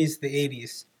 70s to the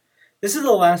 80s. This is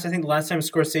the last time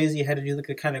Scorsese had to do like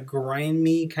a kind of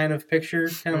grimy kind of picture,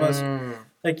 kind of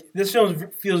like this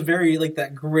film feels very like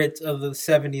that grit of the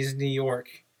 70s New York.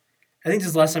 I think this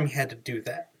is the last time he had to do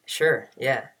that. Sure,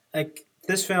 yeah. Like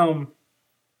this film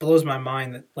blows my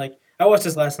mind. That like I watched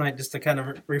this last night just to kind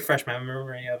of refresh my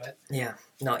memory of it. Yeah,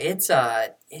 no, it's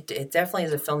it definitely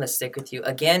is a film that stick with you.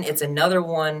 Again, it's another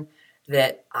one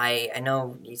that I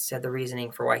know you said the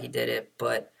reasoning for why he did it,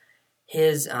 but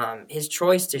his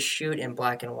choice to shoot in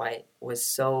black and white was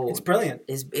it's brilliant.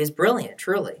 Is brilliant,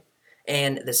 truly.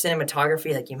 And the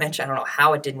cinematography, like you mentioned, I don't know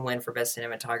how it didn't win for best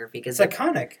cinematography because it's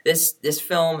iconic. This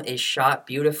film is shot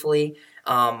beautifully.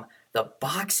 The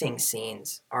boxing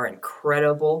scenes are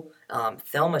incredible.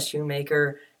 Thelma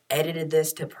Schoonmaker edited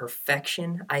this to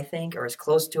perfection, I think, or as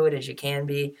close to it as you can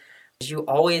be. You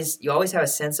always have a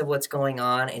sense of what's going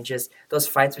on, and just those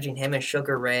fights between him and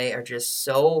Sugar Ray are just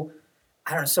so,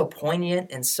 I don't know, so poignant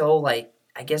and so like,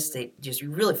 I guess they just, you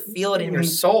really feel it in your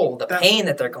soul, the pain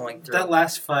that they're going through. That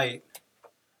last fight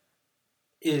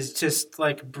is just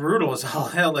like brutal as all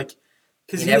hell. Like,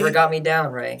 he never got me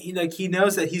down, Ray. He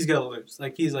knows that he's gonna lose.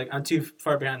 Like he's like, I'm too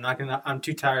far behind. I'm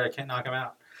too tired. I can't knock him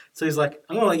out. So he's like,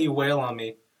 I'm gonna let you wail on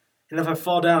me, and if I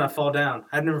fall down, I fall down.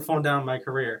 I've never fallen down in my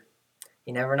career.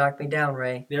 He never knocked me down,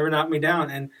 Ray. Never knocked me down.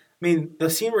 And I mean, the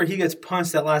scene where he gets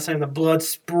punched that last time, the blood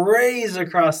sprays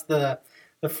across the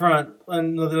front,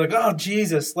 and they're like, "Oh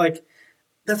Jesus!" Like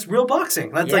that's real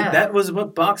boxing. That's like that was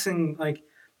what boxing like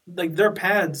their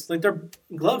pads, like their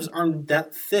gloves aren't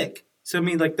that thick. So I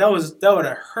mean, like that would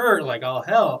have hurt like all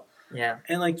hell. Yeah.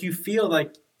 And like you feel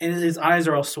like, and his eyes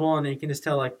are all swollen, and you can just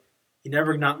tell like he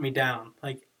never knocked me down.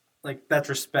 Like that's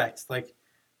respect. Like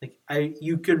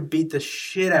you could beat the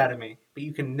shit out of me, but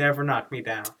you can never knock me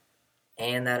down.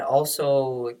 And that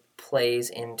also plays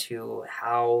into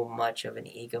how much of an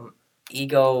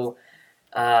egotistical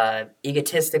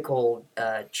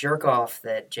jerk off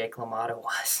that Jake LaMotta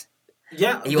was.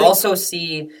 Yeah. You also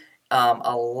see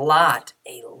a lot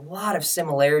of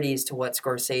similarities to what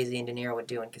Scorsese and De Niro would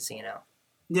do in Casino.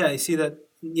 Yeah, you see that.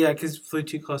 Yeah, because flew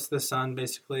too close to the sun,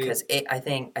 basically. Because I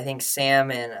think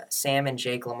Sam and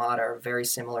Jake LaMotta are very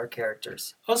similar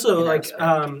characters. Also, like,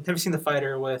 have you seen The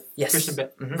Fighter with Christian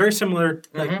Bale? Mm-hmm. Very similar.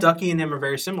 Like Ducky and him are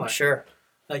very similar. Sure.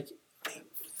 Like,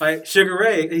 fight Sugar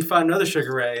Ray. He fought another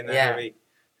Sugar Ray in that movie.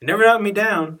 They never knocked me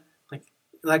down.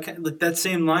 Like that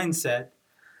same line said.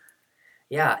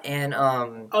 Yeah, and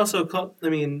also, I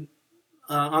mean,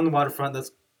 on the waterfront.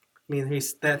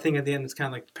 He's that thing at the end is kind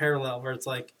of like parallel, where it's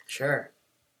like, sure.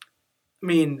 I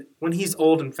mean, when he's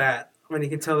old and fat, when you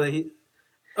can tell that he...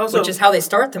 Also, which is how they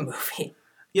start the movie.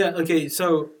 Yeah, okay,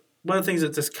 so one of the things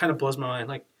that just kind of blows my mind,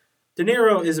 like, De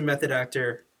Niro is a method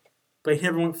actor, but he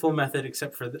never went full method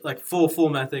except for, full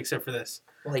method except for this.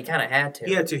 Well, he kind of had to.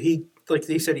 He had to. He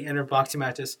said he entered boxing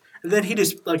matches. And then he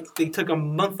just, they took a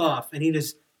month off, and he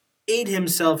just ate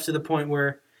himself to the point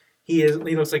where he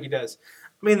looks like he does.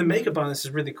 I mean, the makeup on this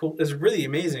is really cool. It's really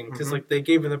amazing, because, they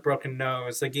gave him the broken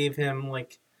nose. They gave him,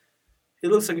 It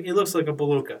looks like a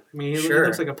palooka. I mean, he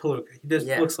looks like a palooka. He just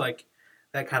looks like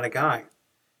that kind of guy.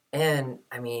 And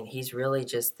I mean, he's really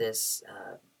just this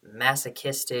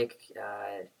masochistic.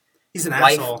 He's an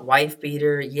asshole. Wife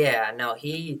beater. Yeah, no,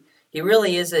 he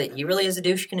really is a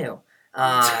douche canoe.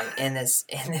 In this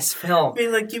film. I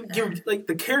mean, you like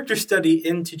the character study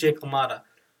into Jake LaMotta.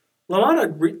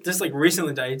 LaMotta just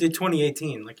recently died. He did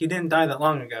 2018. He didn't die that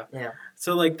long ago. Yeah.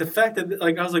 So the fact that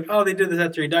I was like, oh, they did this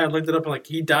after he died. I looked it up and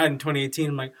he died in 2018.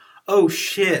 I'm like, oh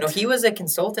shit. No, he was a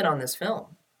consultant on this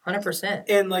film, 100%.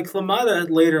 And LaMotta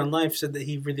later in life said that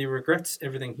he really regrets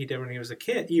everything he did when he was a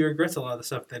kid. He regrets a lot of the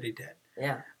stuff that he did.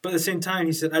 Yeah. But at the same time,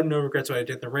 he said, I have no regrets what I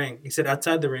did in the ring. He said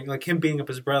outside the ring, him beating up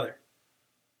his brother.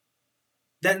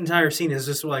 That entire scene is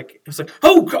just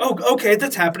oh, okay,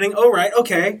 that's happening. All right,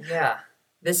 okay. Yeah.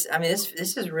 This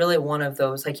is really one of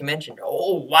those, like you mentioned,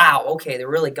 oh, wow, okay, they're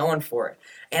really going for it.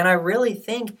 And I really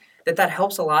think that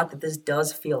helps a lot, that this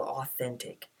does feel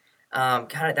authentic.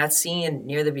 Kind of that scene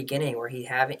near the beginning where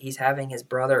he's having his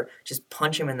brother just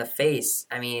punch him in the face.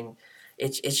 I mean,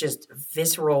 it's just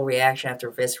visceral reaction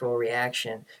after visceral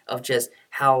reaction of just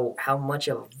how much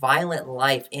of a violent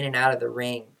life in and out of the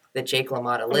ring that Jake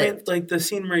LaMotta lived. I mean, the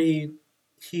scene where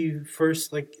he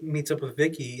first meets up with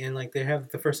Vicky and they have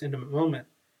the first intimate moment.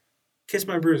 Kiss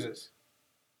my bruises.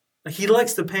 He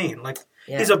likes the pain.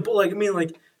 He's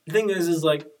the thing is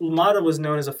LaMotta was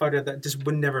known as a fighter that just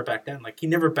would never back down. He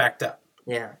never backed up.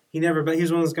 Yeah. He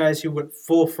was one of those guys who went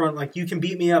full front. You can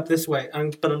beat me up this way,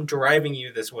 but I'm driving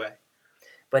you this way.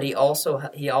 but he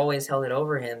always held it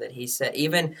over him that he said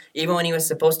even when he was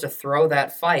supposed to throw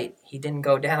that fight, he didn't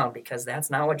go down because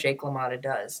that's not what Jake LaMotta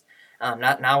does.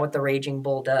 Not what the Raging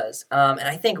Bull does. And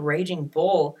I think Raging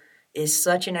Bull is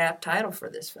such an apt title for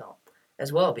this film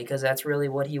as well, because that's really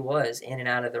what he was in and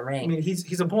out of the ring. I mean,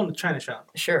 he's a bull in the china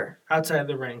shop. Sure. Outside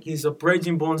the ring. He's a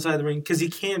raging bull inside the ring because he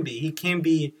can be. He can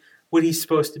be what he's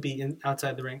supposed to be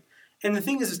outside the ring. And the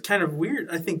thing is, it's kind of weird.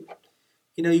 I think,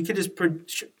 you could just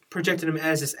projected him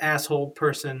as this asshole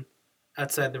person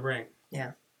outside the ring.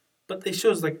 Yeah. But they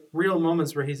shows, real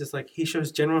moments where he's just, he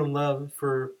shows genuine love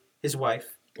for his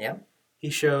wife. Yeah. He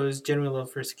shows genuine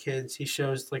love for his kids. He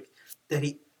shows, that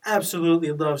he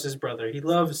absolutely loves his brother. He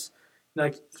loves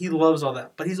all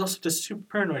that. But he's also just super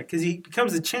paranoid because he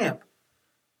becomes the champ.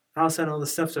 All of a sudden, all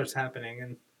this stuff starts happening,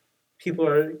 and people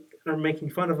are making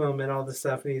fun of him and all this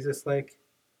stuff, and he's just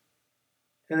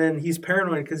and then he's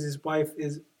paranoid because his wife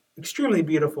is extremely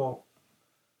beautiful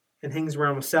and hangs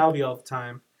around with Salvi all the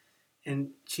time, and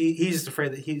he's just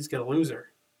afraid that he's going to lose her.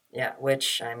 Yeah,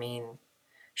 which,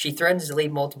 she threatens to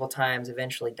leave multiple times,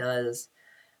 eventually does.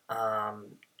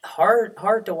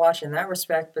 Hard to watch in that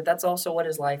respect, but that's also what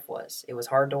his life was. It was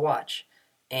hard to watch.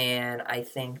 And I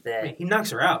think that... he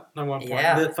knocks her out at one point.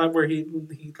 Yeah. The fight where he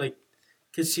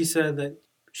because she said that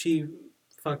she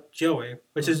fucked Joey,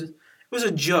 which it was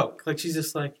a joke. She's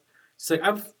just I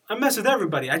mess with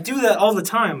everybody. I do that all the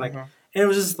time. And it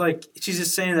was just she's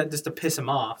just saying that just to piss him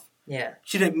off. Yeah.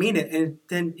 She didn't mean it, and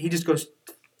then he just goes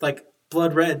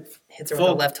blood red. Hits her with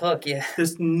a left hook, yeah.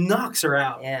 Just knocks her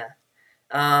out. Yeah.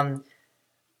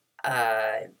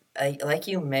 Like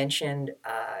you mentioned,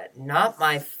 not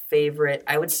my favorite.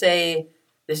 I would say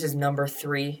this is number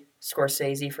 3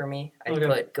 Scorsese for me. I'd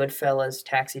put Goodfellas,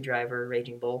 Taxi Driver,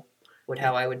 Raging Bull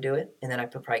how I would do it, and then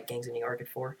I'd put probably Gangs of New York at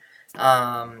 4.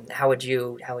 How would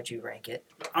you rank it?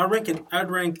 I'd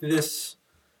rank this.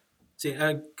 See,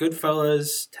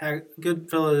 Goodfellas,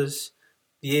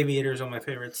 The Aviator is one of my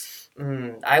favorites.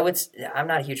 I'm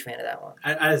not a huge fan of that one.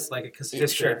 I just like it because it's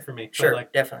history for me. Sure,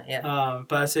 definitely, yeah.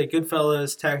 But I'd say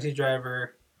Goodfellas, Taxi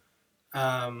Driver.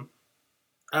 I'll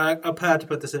have to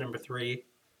put this at number 3,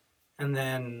 and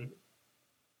then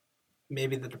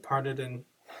maybe The Departed and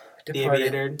The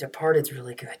Aviator. Departed's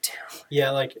really good too.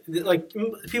 Yeah,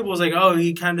 people was oh,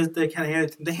 they kind of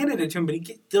handed it to him, but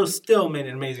he still made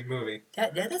an amazing movie.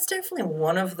 That's definitely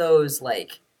one of those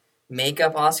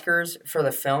makeup Oscars for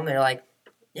the film. They're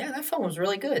yeah, that film was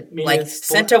really good.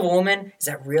 Scent of a Woman, is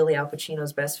that really Al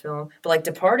Pacino's best film? But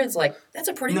Departed's that's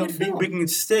a pretty good film. We can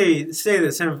say that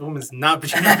Scent of a Woman is not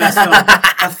Pacino's best film.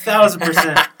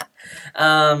 1,000%.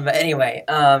 But anyway,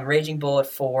 Raging Bull at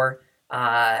 4.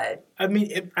 I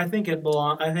think it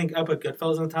belongs. I think I'll put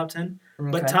Goodfellas in the top 10,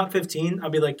 but top 15, I'll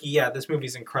be yeah, this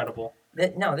movie's incredible.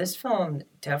 This film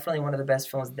definitely one of the best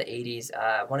films of the 80s.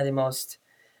 One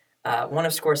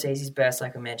of Scorsese's best,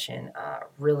 like we mentioned.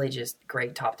 Really just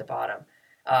great top to bottom.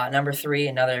 Number 3,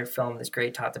 another film that's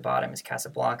great top to bottom is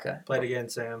Casablanca. Play it again,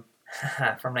 Sam.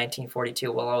 From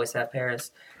 1942, We'll Always Have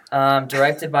Paris.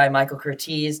 Directed by Michael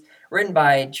Curtiz, written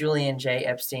by Julian J.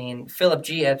 Epstein, Philip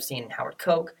G. Epstein, and Howard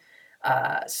Koch.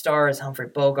 Stars Humphrey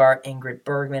Bogart, Ingrid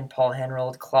Bergman, Paul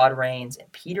Henrold, Claude Rains,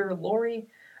 and Peter Lorre.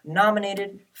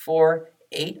 Nominated for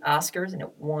 8 Oscars, and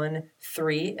it won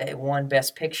 3. It won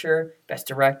Best Picture, Best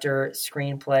Director,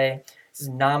 Screenplay. This is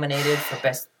nominated for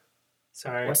Best...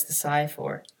 Sorry. What's the sigh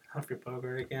for? Humphrey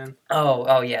Bogart again.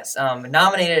 Oh, yes.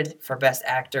 Nominated for Best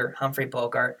Actor, Humphrey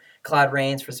Bogart. Claude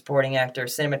Rains for Supporting Actor,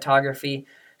 Cinematography,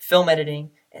 Film Editing,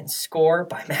 and Score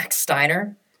by Max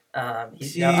Steiner.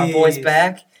 He's our boy's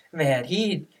back. Man,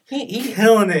 he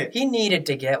killing it. He needed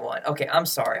to get one. Okay, I'm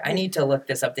sorry. I need to look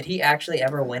this up. Did he actually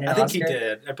ever win an Oscar? I think he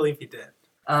did. I believe he did.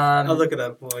 I'll look it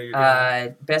up while you're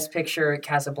doing Best Picture,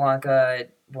 Casablanca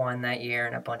won that year,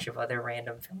 and a bunch of other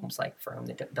random films For Whom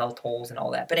the Bell Tolls and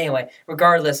all that. But anyway,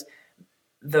 regardless,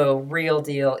 the real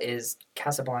deal is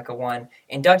Casablanca won.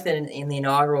 Inducted in the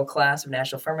inaugural class of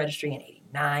National Film Registry in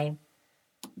 '89.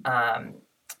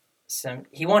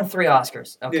 He won 3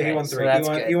 Oscars. Okay, yeah, he won 3. So that's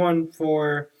good. He won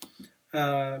for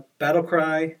Battle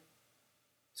Cry.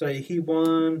 So he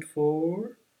won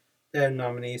for... They had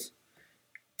nominees.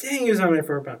 Dang, he was nominated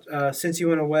for a bunch. Since You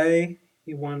Went Away,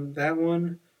 he won that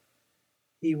one.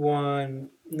 He won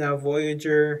Now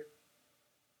Voyager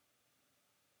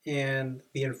and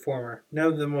The Informer.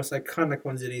 None of the most iconic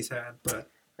ones that he's had, but...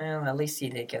 Well, at least he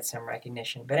did get some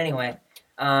recognition. But anyway...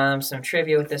 some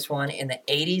trivia with this one. In the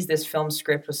 80s, this film's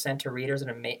script was sent to readers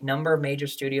at a number of major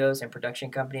studios and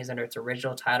production companies under its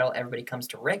original title, Everybody Comes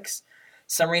to Rick's.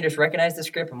 Some readers recognized the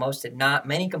script, but most did not.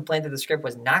 Many complained that the script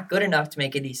was not good enough to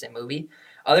make a decent movie.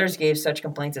 Others gave such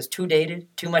complaints as too dated,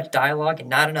 too much dialogue, and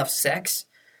not enough sex.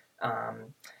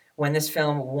 When this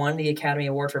film won the Academy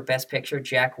Award for Best Picture,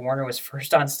 Jack Warner was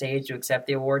first on stage to accept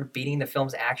the award, beating the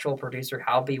film's actual producer,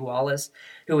 Hal B. Wallace,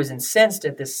 who was incensed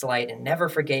at this slight and never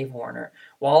forgave Warner.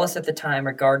 Wallace, at the time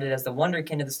regarded as the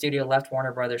wunderkind of the studio, left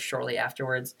Warner Brothers shortly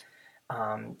afterwards.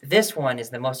 This one is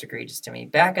the most egregious to me.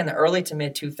 Back in the early to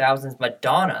mid 2000s,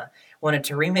 Madonna wanted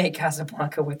to remake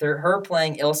Casablanca with her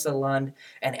playing Ilsa Lund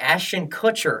and Ashton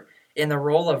Kutcher in the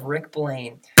role of Rick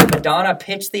Blaine. Madonna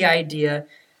pitched the idea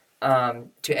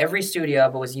to every studio,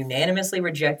 but was unanimously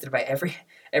rejected by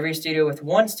every studio, with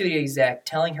one studio exec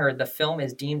telling her the film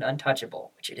is deemed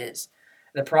untouchable, which it is.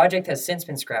 The project has since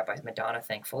been scrapped by Madonna,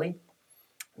 thankfully.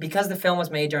 Because the film was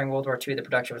made during World War II, the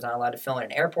production was not allowed to film at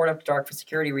an airport after dark for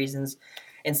security reasons.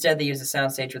 Instead, they used a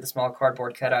soundstage with a small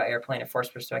cardboard cutout airplane at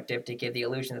forced perspective to give the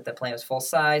illusion that the plane was full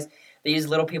size. They used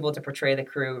little people to portray the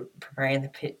crew preparing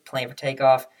the plane for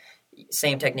takeoff.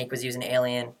 Same technique was used in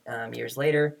Alien years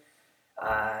later.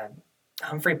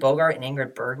 Humphrey Bogart and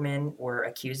Ingrid Bergman were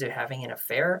accused of having an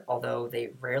affair, although they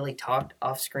rarely talked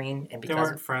off-screen. And they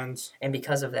weren't friends. And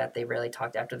because of that, they rarely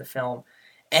talked after the film.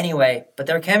 Anyway, but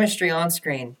their chemistry on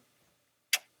screen,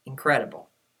 incredible.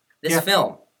 This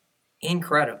film,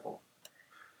 incredible.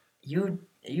 You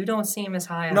don't seem as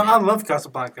high on No, it. I love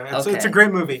Casablanca. It's a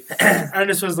great movie. I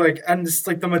just was like, and just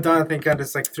like the Madonna thing kind of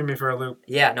just like threw me for a loop.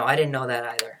 Yeah, no, I didn't know that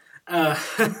either.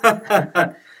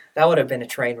 That would have been a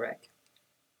train wreck.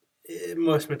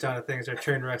 Most Madonna things are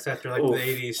train wrecks after like the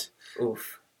 80s.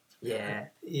 Oof. Yeah.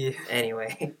 Yeah.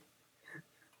 Anyway.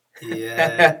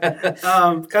 Yeah.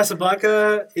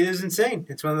 Casablanca is insane.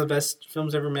 It's one of the best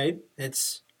films ever made. I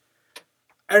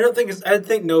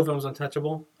think no film's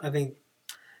untouchable.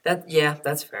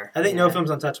 That's fair. I think no film's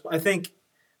untouchable. I think,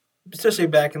 especially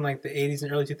back in like the 80s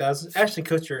and early 2000s, Ashton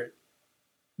Kutcher,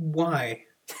 why?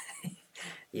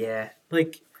 Yeah.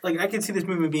 Like I could see this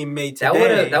movie being made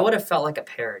today. That would have felt like a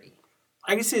parody.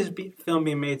 I could see this film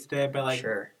being made today by like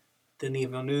Denis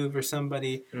Villeneuve or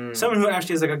somebody, someone who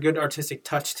actually has like a good artistic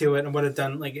touch to it and would have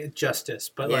done like justice.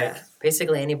 But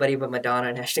basically anybody but Madonna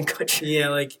and Ashton Kutcher. Yeah,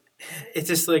 like it's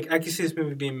just like I could see this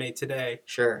movie being made today.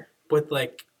 Sure. With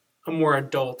like a more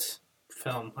adult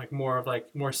film, like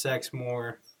more sex,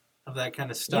 more of that kind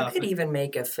of stuff. You could even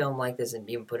make a film like this and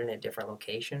even put it in a different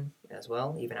location as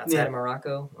well, even outside of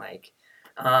Morocco. Like,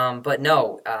 but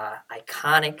no,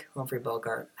 iconic Humphrey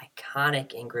Bogart,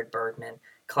 iconic Ingrid Bergman,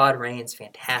 Claude Rains,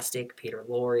 fantastic. Peter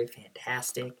Lorre,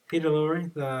 fantastic. Peter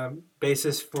Lorre, the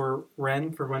bassist for Ren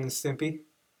and Stimpy.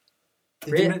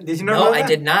 Did you know No, that? I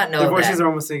did not know that. The voices are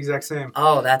almost the exact same.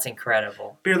 Oh, that's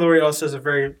incredible. Peter Lorre also is a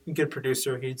very good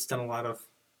producer. He's done a lot of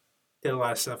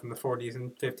stuff in the 40s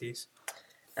and 50s.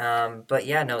 But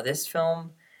yeah, no, this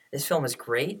film is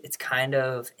great. It's kind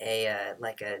of a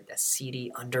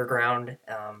seedy underground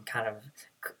kind of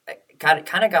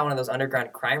got one of those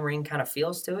underground crime ring kind of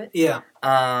feels to it. Yeah.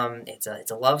 It's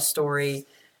a love story.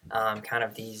 Kind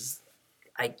of these,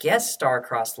 I guess,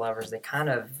 star-crossed lovers. They kind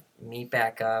of meet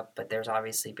back up, but there's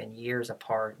obviously been years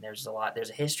apart. And there's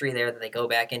a history there that they go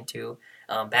back into,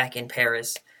 back in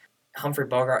Paris. Humphrey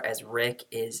Bogart as Rick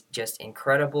is just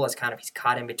incredible. It's kind of, he's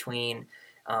caught in between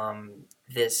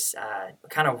this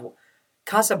kind of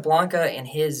Casablanca and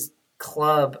his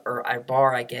club or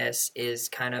bar, I guess, is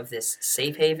kind of this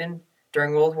safe haven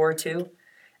during World War II.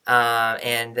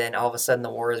 And then all of a sudden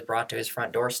the war is brought to his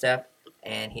front doorstep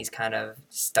and he's kind of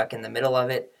stuck in the middle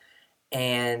of it.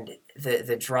 And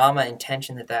the drama and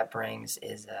tension that brings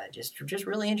is just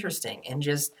really interesting. And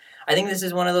I think this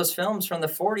is one of those films from the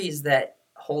 40s that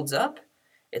holds up.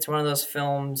 It's one of those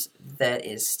films that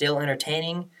is still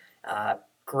entertaining.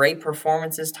 Great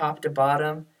performances top to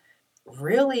bottom.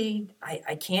 Really,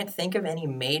 I can't think of any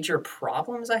major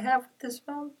problems I have with this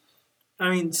film.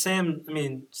 Sam's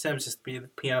just the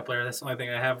piano player. That's the only thing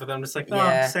I have with him. Just like,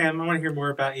 Sam, I want to hear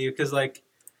more about you. Because, like,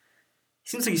 it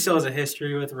seems like he still has a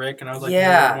history with Rick, and I would like to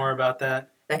hear more about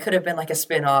that. That could have been like a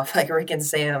spin-off, like Rick and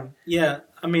Sam. Yeah,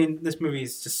 this movie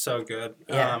is just so good.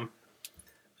 Yeah.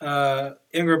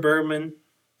 Ingrid Bergman,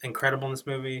 incredible in this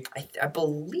movie. I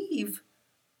believe,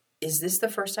 is this the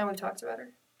first time we've talked about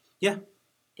her? Yeah.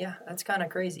 Yeah, that's kind of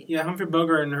crazy. Yeah, Humphrey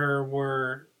Bogart and her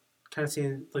were kind of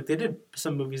seen, like, they did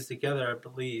some movies together, I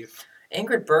believe.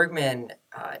 Ingrid Bergman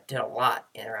did a lot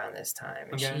around this time.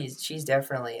 And okay. She's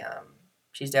definitely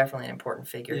an important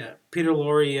figure. Yeah, Peter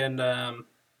Lorre, and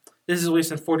this is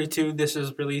released in 42. This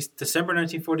is released December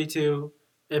 1942.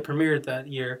 It premiered that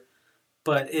year,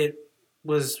 but it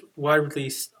was wide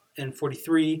released in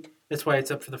 43. That's why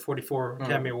it's up for the 44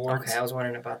 Academy Awards. Okay, I was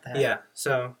wondering about that. Yeah,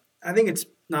 so I think it's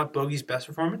not Bogey's best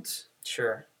performance.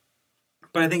 Sure.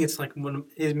 But I think it's like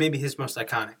maybe his most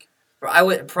iconic. I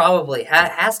would probably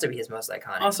has to be his most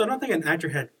iconic. Also, I don't think an actor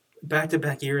had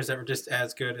back-to-back years that were just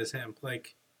as good as him.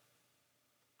 Like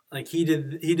he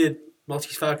did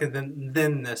Maltese Falcon,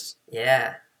 then this.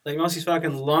 Yeah. Like Maltese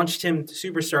Falcon launched him to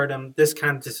superstardom. This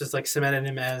kind of just like cemented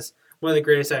him as one of the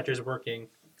greatest actors working.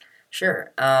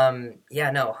 Sure.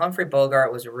 Humphrey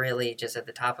Bogart was really just at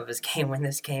the top of his game when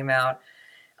this came out.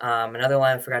 Another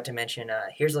line I forgot to mention,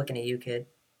 here's looking at you, kid.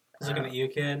 Looking at you,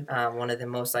 kid. One of the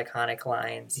most iconic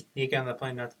lines. You get on the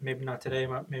plane, maybe not today,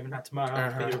 maybe not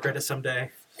tomorrow, but you'll regret it someday.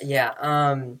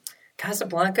 Yeah.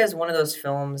 Casablanca is one of those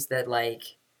films that, like,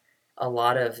 a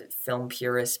lot of film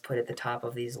purists put at the top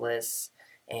of these lists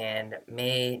and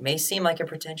may seem like a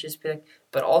pretentious pick,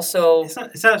 but also... It's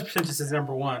not as pretentious as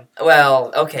number one.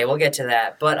 Well, okay, we'll get to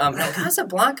that. But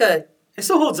Casablanca... It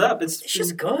still holds up. It's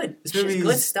just good. It's just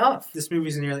good stuff. This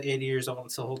movie's nearly 80 years old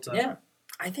and still holds up. Yeah.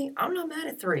 I think I'm not mad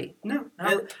at 3. No.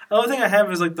 The only thing I have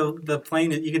is like the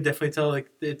plane that you can definitely tell like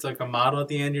it's like a model at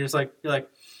the end. You're like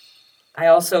I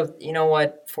also, you know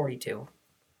what, 42.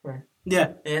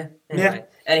 Yeah.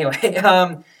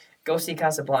 Anyway, go see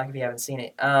Casablanca if you haven't seen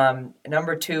it.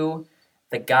 Number 2,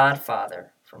 The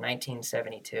Godfather from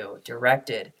 1972,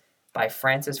 directed by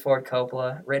Francis Ford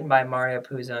Coppola, written by Mario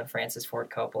Puzo and Francis Ford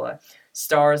Coppola,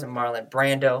 stars Marlon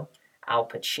Brando, Al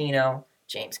Pacino,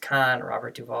 James Caan,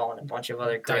 Robert Duvall, and a bunch of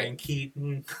other great... Diane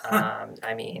Keaton.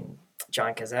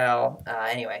 John Cazale.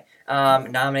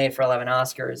 Nominated for 11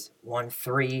 Oscars, won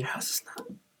 3. How's this not...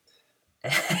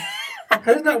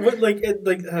 How did that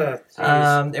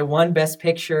it won Best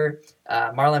Picture.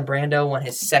 Marlon Brando won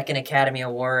his 2nd Academy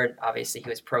Award. Obviously, he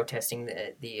was protesting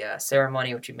the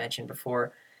ceremony, which you mentioned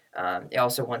before. It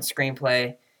also won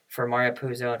Screenplay for Mario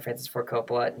Puzo and Francis Ford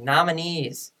Coppola.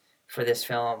 Nominees for this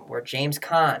film were James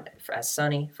Caan as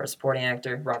Sonny for a supporting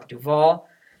actor, Robert Duvall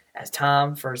as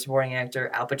Tom for a supporting actor,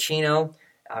 Al Pacino,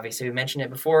 obviously we mentioned it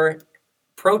before,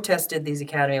 protested these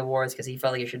Academy Awards because he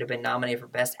felt like he should have been nominated for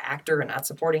Best Actor and not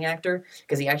Supporting Actor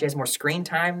because he actually has more screen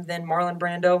time than Marlon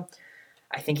Brando.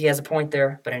 I think he has a point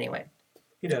there, but anyway.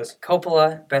 He does.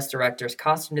 Coppola, Best Directors,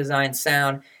 Costume Design,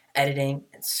 Sound, Editing,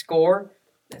 and Score.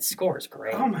 That score is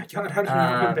great. Oh my god, how did you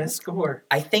not win Best Score?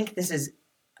 I think this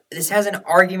has an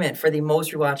argument for the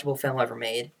most rewatchable film ever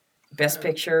made. Best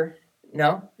Picture,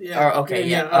 no? Yeah.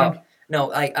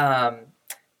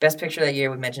 Best Picture that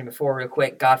year we mentioned before real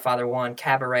quick, Godfather 1,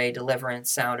 Cabaret, Deliverance,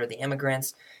 Sound, or The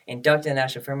Immigrants, inducted in the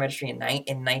National Film Registry in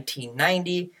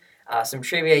 1990. Some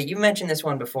trivia, you mentioned this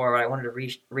one before, but I wanted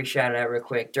to re-shout it out real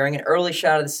quick. During an early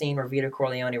shot of the scene where Vito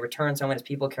Corleone returns home and his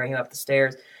people carry him up the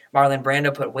stairs, Marlon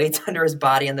Brando put weights under his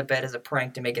body on the bed as a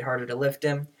prank to make it harder to lift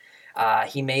him.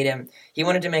 He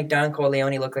wanted to make Don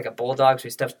Corleone look like a bulldog, so he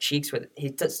stuffed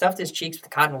his cheeks with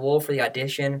cotton wool for the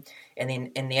audition. And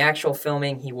in the actual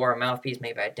filming, he wore a mouthpiece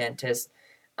made by a dentist.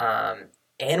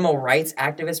 Animal rights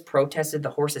activists protested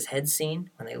the horse's head scene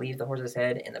when they leave the horse's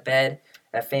head in the bed.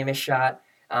 That famous shot.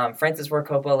 Francis Ford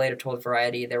Coppola later told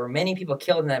Variety, there were many people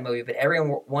killed in that movie, but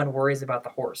everyone worries about the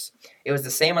horse. It was the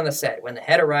same on the set. When the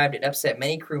head arrived, it upset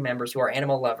many crew members who are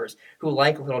animal lovers, who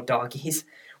like little doggies.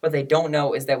 What they don't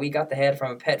know is that we got the head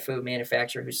from a pet food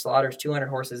manufacturer who slaughters 200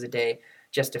 horses a day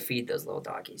just to feed those little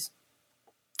doggies.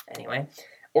 Anyway,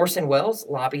 Orson Welles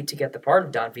lobbied to get the part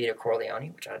of Don Vito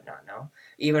Corleone, which I did not know,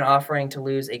 even offering to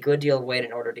lose a good deal of weight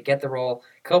in order to get the role.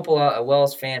 Coppola, a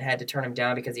Welles fan, had to turn him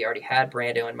down because he already had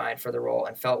Brando in mind for the role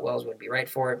and felt Welles would be right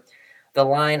for it. The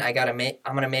line, I'm going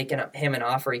to make him an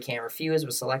offer he can't refuse,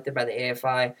 was selected by the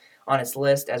AFI on its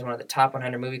list as one of the top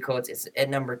 100 movie quotes. It's at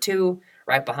number 2,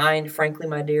 right behind, Frankly,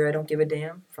 My Dear, I Don't Give a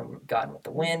Damn, from Gone with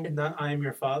the Wind. Not I Am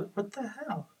Your Father? What the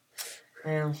hell?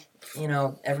 Well,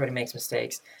 everybody makes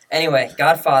mistakes. Anyway,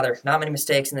 Godfather, not many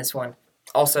mistakes in this one.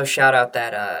 Also, shout out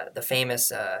that the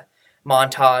famous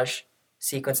montage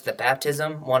sequence of the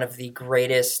baptism, one of the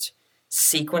greatest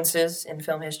sequences in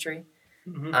film history.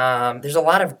 Mm-hmm. There's a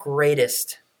lot of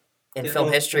greatest in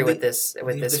film history with this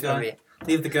movie.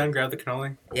 Leave the gun, grab the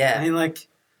cannoli. Yeah.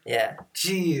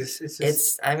 Jeez.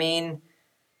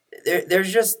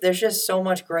 There's just so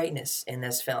much greatness in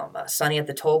this film. Sonny at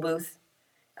the toll booth,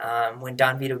 when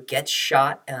Don Vito gets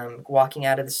shot walking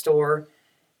out of the store.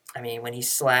 When he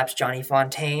slaps Johnny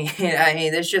Fontaine.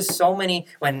 There's just so many.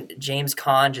 When James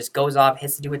Caan just goes off,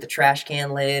 hits the dude with the trash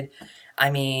can lid.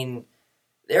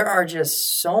 There are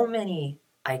just so many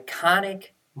iconic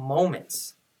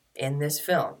moments in this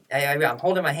film. I'm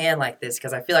holding my hand like this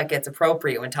because I feel like it's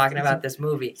appropriate when talking about this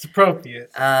movie. It's appropriate.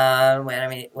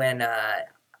 When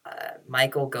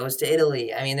Michael goes to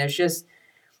Italy. There's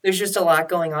just a lot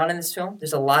going on in this film.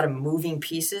 There's a lot of moving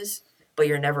pieces, but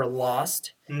you're never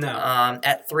lost. No.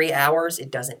 At 3 hours, it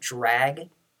doesn't drag.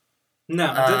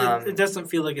 No, it doesn't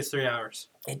feel like it's 3 hours.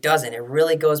 It doesn't. It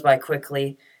really goes by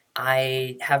quickly.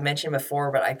 I have mentioned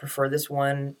before, but I prefer this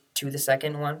one to the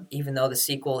second one, even though the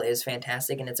sequel is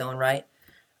fantastic in its own right.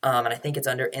 And I think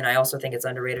and I also think it's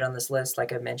underrated on this list,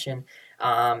 like I mentioned.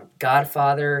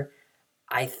 Godfather,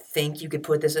 I think you could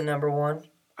put this at number one.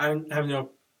 I have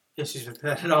no issues with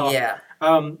that at all. Yeah.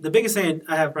 The biggest thing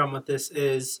I have a problem with this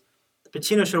is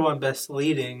Pacino should have won Best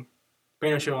Leading,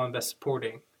 Brando should have won Best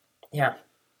Supporting. Yeah.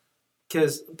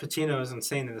 Because Pacino is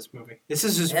insane in this movie. This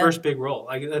is his first big role.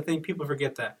 I think people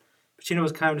forget that. Pacino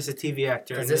was kind of just a TV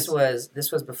actor. Because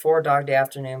this was before Dog Day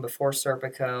Afternoon, before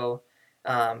Serpico,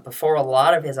 before a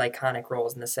lot of his iconic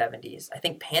roles in the 70s. I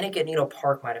think Panic at Needle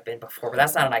Park might have been before, but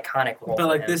that's not an iconic role. But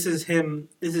like this is him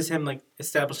like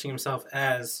establishing himself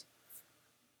as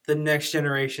the next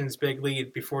generation's big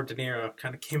lead before De Niro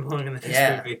kind of came along in this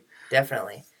movie.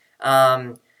 Definitely.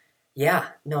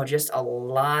 Just a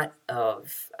lot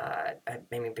of.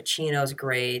 Pacino's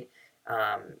great.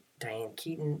 Diane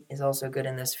Keaton is also good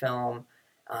in this film.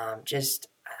 Just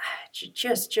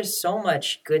so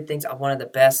much good things. One of the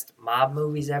best mob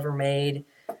movies ever made.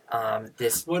 One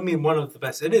of the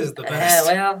best. It is the best.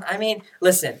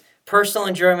 Listen. Personal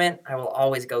enjoyment. I will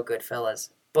always go Goodfellas,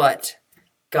 but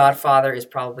Godfather is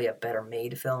probably a better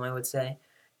made film, I would say.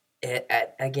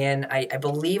 I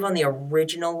believe on the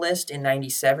original list in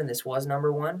 '97, this was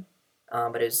number one.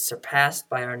 But it was surpassed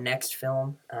by our next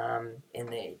film in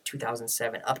the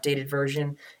 2007 updated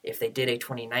version. If they did a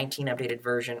 2019 updated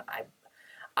version,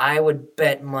 I would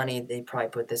bet money they'd probably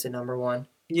put this at number one.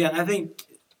 Yeah, I think.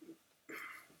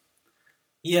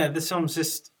 Yeah, this film's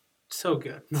just so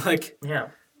good. Francis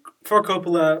Ford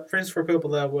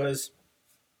Coppola was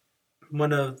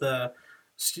one of the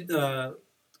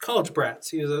college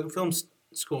brats. He was a film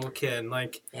school kid.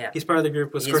 He's part of the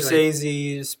group with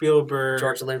Scorsese, Spielberg,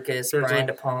 George Lucas, Brian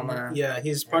De Palma. Yeah,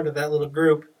 he's part of that little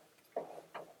group.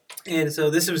 And so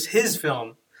this was his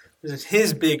film. This is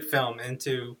his big film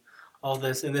into all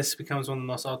this, and this becomes one of the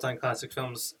most all-time classic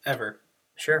films ever.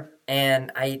 Sure.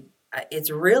 And it's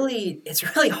really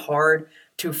hard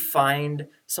to find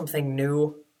something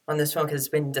new on this film because it's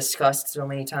been discussed so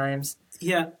many times.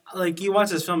 Yeah, you watch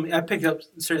this film, I pick up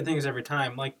certain things every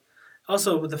time.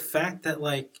 Also, with the fact that,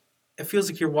 it feels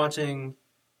like you're watching,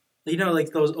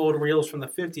 those old reels from the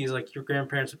 50s, your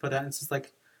grandparents would put out, and it's just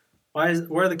why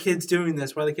are the kids doing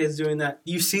this? Why are the kids doing that?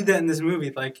 You see that in this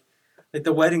movie,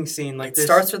 the wedding scene. It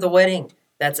starts with the wedding.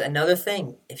 That's another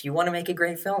thing. If you want to make a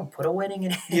great film, put a wedding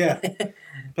in it. Yeah.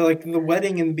 But, the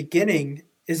wedding in the beginning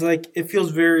is, it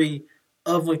feels very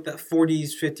of, that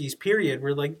 40s, 50s period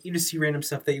where, you just see random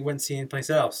stuff that you wouldn't see anyplace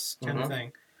else kind of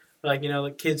thing.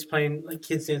 Kids playing,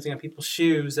 kids dancing on people's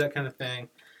shoes, that kind of thing,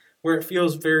 where it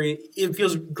feels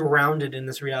grounded in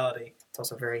this reality. It's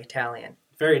also very Italian.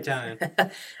 Very Italian.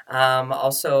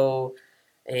 Also,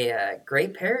 a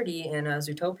great parody in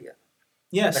Zootopia.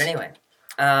 Yes. But anyway,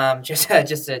 just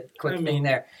a quick thing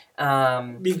there.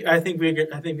 I think we're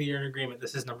in agreement.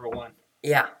 This is number one.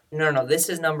 Yeah. No. This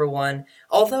is number one.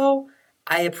 Although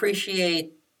I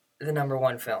appreciate the number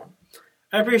one film.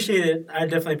 I appreciate it. I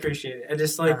definitely appreciate it. I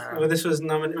just when this was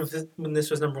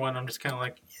number one, I'm just kind of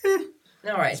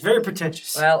All right. It's very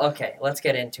pretentious. Well, okay, let's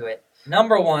get into it.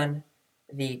 Number one,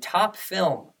 the top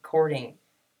film according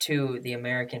to the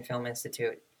American Film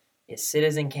Institute is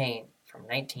Citizen Kane from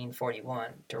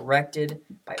 1941, directed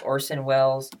by Orson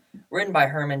Welles, written by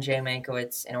Herman J.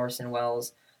 Mankiewicz and Orson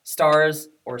Welles, stars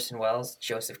Orson Welles,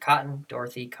 Joseph Cotten,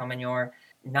 Dorothy Comeniore,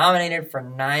 nominated for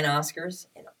 9 Oscars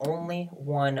and only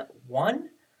won 1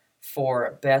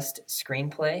 for Best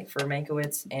Screenplay for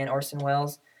Mankiewicz and Orson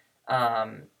Welles.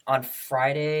 On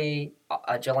Friday,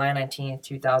 July 19th,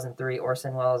 2003,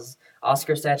 Orson Welles'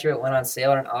 Oscar statuette went on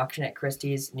sale at an auction at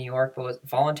Christie's, New York, but was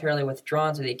voluntarily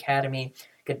withdrawn so the Academy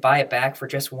could buy it back for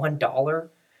just $1.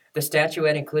 The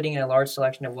statuette, including a large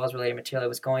selection of Welles-related material,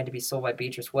 was going to be sold by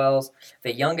Beatrice Welles,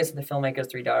 the youngest of the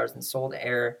filmmakers, $3, and sole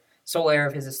heir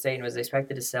of his estate, and was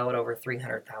expected to sell at over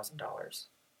 $300,000.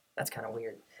 That's kind of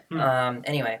weird.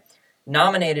 Anyway,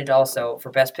 nominated also for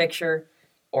Best Picture,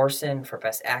 Orson for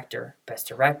Best Actor, Best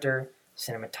Director,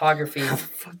 Cinematography,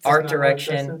 Art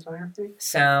Direction,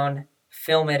 Sound,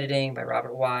 Film Editing by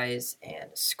Robert Wise, and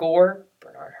Score,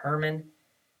 Bernard Herrmann.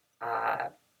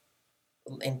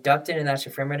 Inducted in the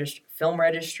National Film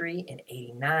Registry in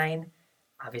 '89.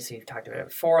 Obviously, we've talked about it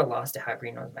before. Lost to How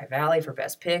Green Was My Valley for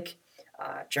Best Pick.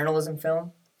 Journalism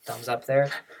film. Thumbs up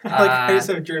there. I just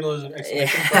have journalism.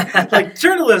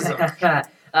 Journalism!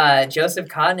 Joseph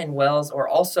Cotten and Welles are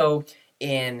also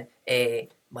in a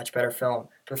much better film,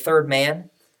 The Third Man.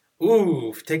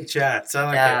 Ooh, take shots.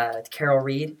 I like it. Carol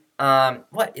Reed.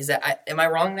 What is that? Am I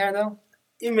wrong there, though?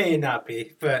 It may not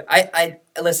be, but I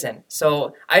listen.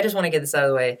 So I just want to get this out of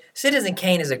the way. Citizen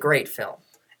Kane is a great film.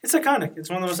 it's iconic. It's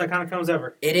one of the most iconic films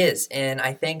ever. It is, and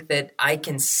I think that I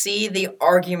can see the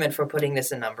argument for putting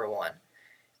this in number one.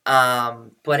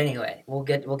 But anyway, we'll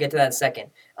get to that in a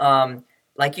second.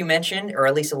 Like you mentioned, or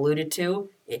at least alluded to,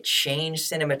 it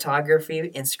changed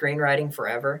cinematography and screenwriting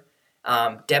forever.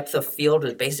 Depth of field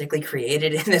was basically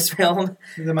created in this film.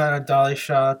 The amount of dolly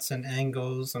shots and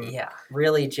angles and Yeah,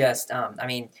 really just, I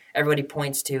mean, everybody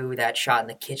points to that shot in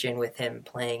the kitchen with him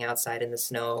playing outside in the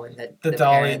snow and the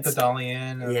dolly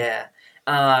in.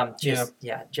 And,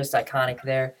 just iconic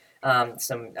there.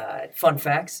 Some fun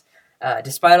facts.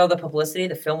 Despite all the publicity,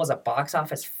 the film was a box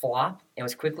office flop and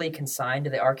was quickly consigned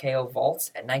to the RKO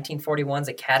vaults. At 1941's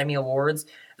Academy Awards,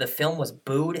 the film was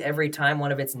booed every time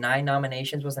one of its 9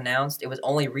 nominations was announced. It was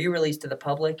only re-released to the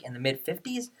public in the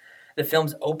mid-50s. The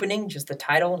film's opening, just the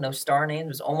title, no star names,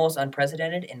 was almost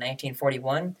unprecedented in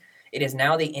 1941. It is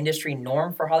now the industry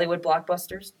norm for Hollywood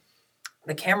blockbusters.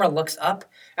 The camera looks up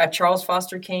at Charles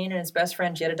Foster Kane and his best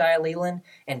friend Jedediah Leland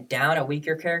and down at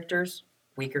weaker characters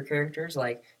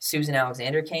like Susan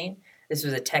Alexander Kane. This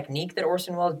was a technique that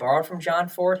Orson Welles borrowed from John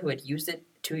Ford, who had used it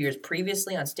 2 years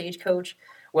previously on Stagecoach.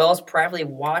 Welles privately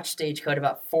watched Stagecoach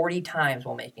about 40 times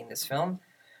while making this film.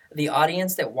 The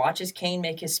audience that watches Kane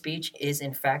make his speech is,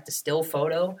 in fact, a still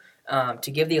photo.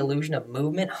 To give the illusion of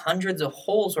movement, hundreds of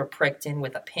holes were pricked in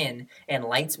with a pin, and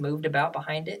lights moved about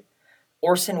behind it.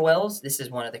 Orson Welles, this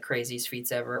is one of the craziest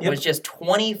feats ever, was just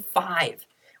 25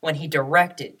 when he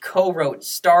directed, co-wrote,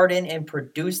 starred in, and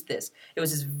produced this. It was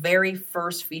his very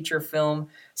first feature film,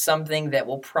 something that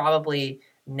will probably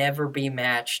never be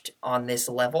matched on this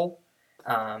level.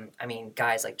 I mean,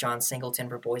 guys like John Singleton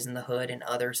for Boys in the Hood and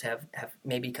others have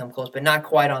maybe come close, but not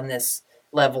quite on this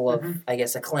level of, I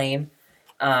guess, acclaim.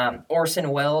 Orson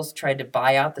Welles tried to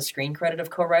buy out the screen credit of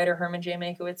co-writer Herman J.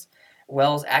 Mankiewicz.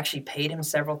 Welles actually paid him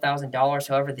several $1,000s.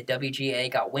 However, the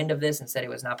WGA got wind of this and said it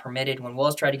was not permitted. When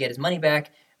Welles tried to get his money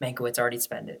back, Mankiewicz already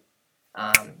spent it.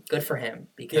 Good for him,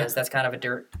 because that's kind of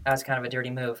a dirty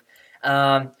move.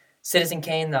 Citizen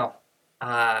Kane, though,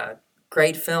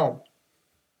 great film,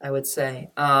 I would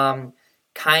say.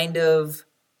 Kind of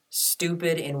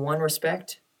stupid in one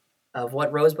respect of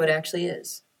what Rosebud actually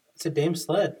is. It's a damn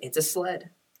sled. It's a sled.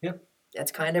 Yep.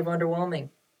 That's kind of underwhelming.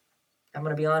 I'm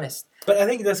gonna be honest. But I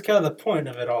think that's kind of the point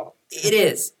of it all. It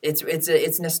is.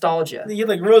 It's nostalgia. You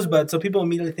like Rosebud, so people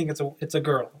immediately think it's a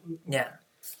girl. Yeah.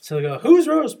 So they go, "Who's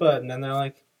Rosebud?" And then they're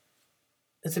like,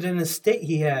 "Is it an estate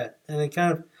he had?" And they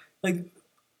kind of like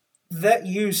that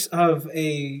use of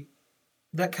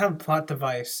that kind of plot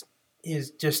device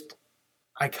is just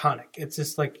iconic. It's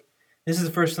just like this is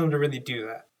the first film to really do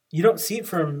that. You don't see it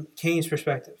from Kane's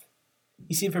perspective.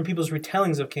 You see it from people's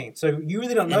retellings of Kane. So you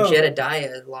really don't know. And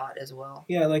Jedediah a lot as well.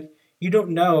 Yeah, like you don't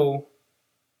know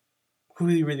who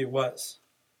he really was.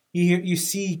 You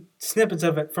see snippets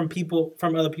of it from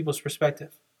other people's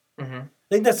perspective. Mm-hmm. I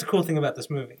think that's the cool thing about this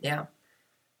movie. Yeah.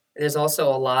 There's also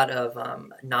a lot of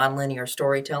non-linear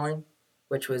storytelling,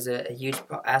 which was a huge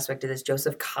aspect of this.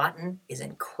 Joseph Cotten is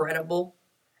incredible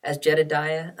as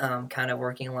Jedediah, kind of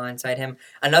working alongside him.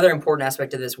 Another important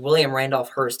aspect of this, William Randolph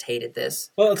Hearst hated this.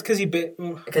 Well, it's because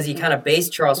he kind of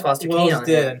based Charles Foster Kane on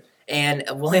it. And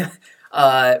William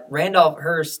Randolph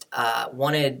Hearst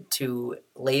wanted to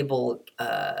label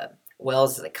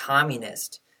Welles as a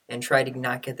communist and tried to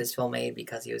not get this film made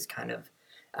because he was kind of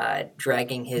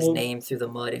dragging his name through the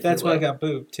mud. That's why I got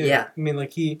booed too. Yeah, I mean,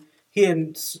 like he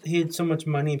had so much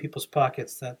money in people's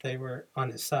pockets that they were on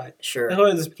his side. Sure. That's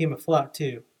why this became a flop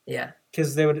too. Yeah,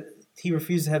 because he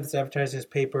refused to have this advertised in his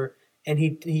paper, and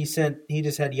he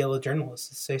just had yellow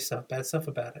journalists say bad stuff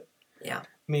about it. Yeah. I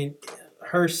mean,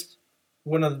 Hearst,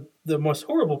 one of the most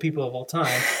horrible people of all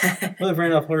time. William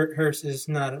Randolph Hearst was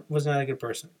not a good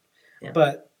person. Yeah.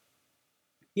 But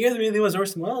yeah, really was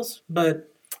Orson Welles.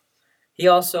 But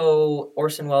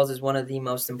Orson Welles is one of the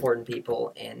most important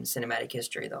people in cinematic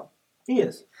history, though. He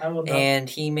is. And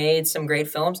he made some great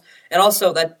films. And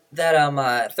also that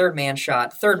Third Man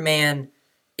shot. Third Man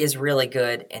is really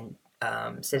good, and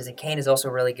Citizen Kane is also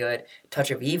really good.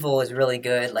 Touch of Evil is really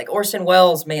good. Like Orson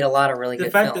Welles made a lot of really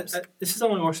good films. The fact that this is the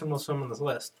only Orson Welles film on this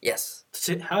list. Yes.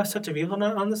 How is Touch of Evil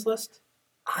not on this list?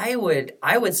 I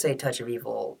would say Touch of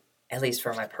Evil, at least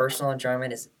for my personal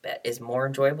enjoyment, is more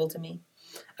enjoyable to me.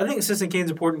 I think Citizen Kane's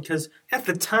important because at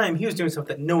the time he was doing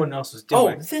something that no one else was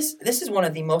doing. Oh, this is one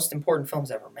of the most important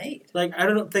films ever made. Like, I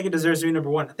don't think it deserves to be number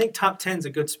one. I think top 10 is a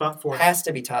good spot for it. Has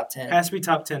to be top 10. Has to be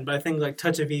top 10, but I think like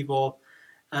Touch of Evil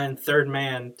and Third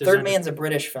Man. Third Man's a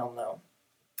British film though.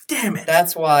 Damn it.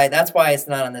 That's why it's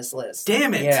not on this list.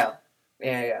 Damn it.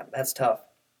 Yeah. That's tough.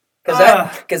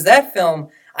 Because that film,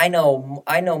 I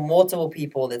know multiple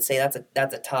people that say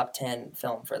that's a top 10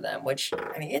 film for them. Which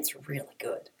I mean, it's really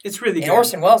good. It's really good. And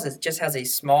Orson Welles just has a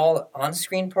small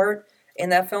on-screen part in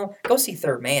that film. Go see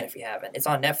Third Man if you haven't. It's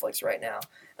on Netflix right now.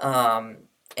 And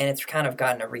it's kind of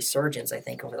gotten a resurgence, I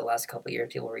think, over the last couple of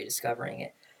years. People are rediscovering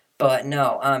it. But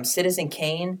no, Citizen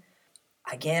Kane,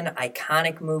 again,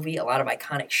 iconic movie. A lot of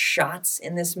iconic shots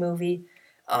in this movie.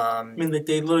 I mean, like,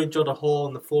 they literally drilled a hole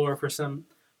in the floor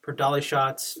for dolly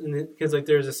shots, because like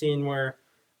there's a scene where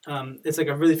it's like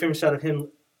a really famous shot of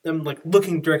them like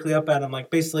looking directly up at him, like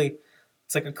basically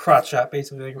it's like a crotch shot,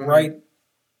 basically like right,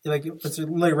 like it's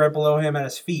literally right below him at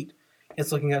his feet.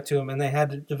 It's looking up to him, and they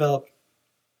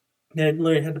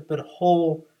literally had to put a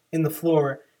hole in the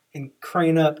floor and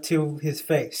crane up to his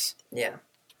face. Yeah.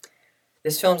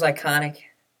 This film's iconic.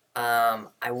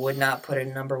 I would not put it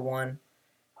in number 1.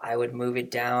 I would move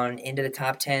it down into the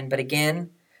top 10. But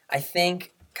again, I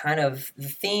think kind of the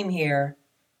theme here,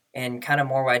 and kind of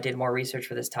more why I did more research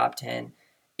for this top 10,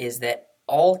 is that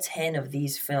all 10 of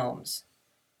these films,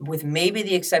 with maybe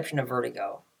the exception of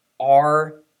Vertigo,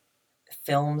 are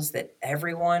films that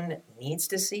everyone needs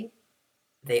to see.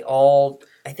 They all,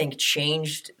 I think,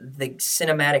 changed the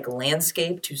cinematic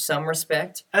landscape to some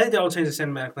respect. I think they all changed the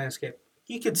cinematic landscape.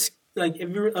 You could, like,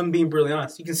 if I'm being brutally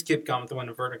honest, you can skip Gone with the Wind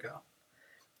and Vertigo.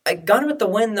 Gone with the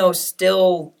Wind, though,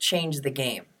 still changed the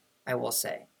game, I will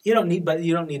say. You don't need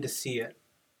to see it.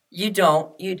 You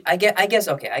don't. I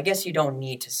guess you don't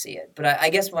need to see it. But I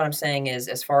guess what I'm saying is,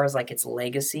 as far as, like, its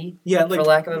legacy, for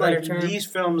lack of a better term. These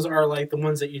films are, like, the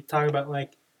ones that you talk about,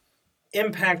 like,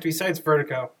 impact besides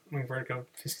Vertigo. I mean, Vertigo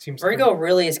just seems... Vertigo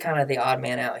really is kind of the odd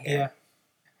man out here. Yeah.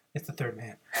 It's the third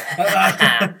man.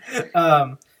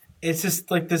 It's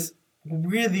just, like, this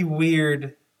really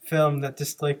weird film that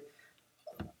just, like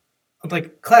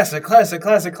classic.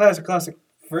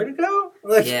 Vertigo?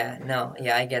 Like,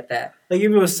 I get that. Like,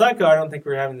 if it was Psycho, I don't think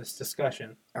we were having this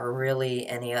discussion. Or really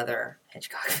any other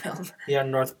Hitchcock film. Yeah,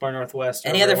 North by Northwest.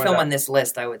 Any other film on this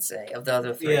list, I would say, of the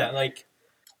other 3. Yeah, like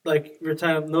we're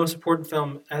talking about the most important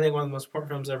film, I think one of the most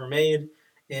important films ever made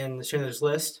in the Schindler's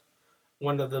List.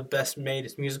 One of the best made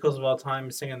musicals of all time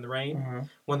is Singing in the Rain. Mm-hmm.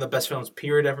 One of the best films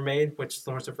period ever made, which is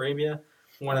Lawrence of Arabia.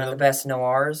 One of the best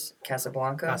noirs,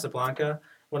 Casablanca.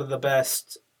 One of the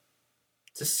best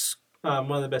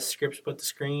scripts put to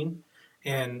screen,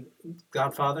 and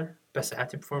Godfather, best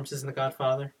acting performances in The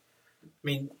Godfather. I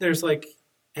mean, there's like,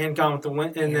 and Gone with the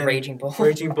Wind, and then Raging Bull,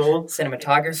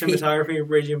 cinematography,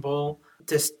 Raging Bull,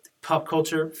 just pop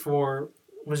culture for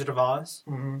Wizard of Oz,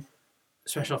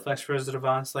 special effects for Wizard of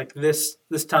Oz. Like this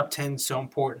top 10 is so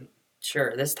important.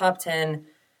 Sure, this top 10,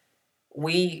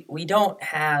 we don't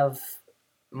have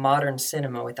modern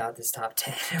cinema without this top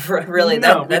 10. Really, we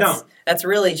don't. That's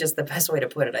really just the best way to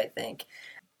put it, I think.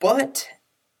 But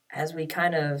as we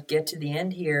kind of get to the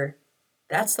end here,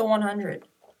 that's the 100.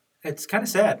 It's kind of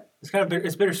sad.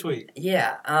 It's bittersweet.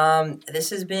 Yeah.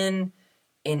 This has been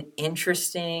an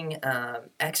interesting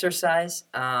exercise.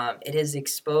 It has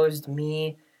exposed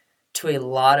me to a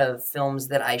lot of films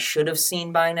that I should have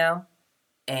seen by now.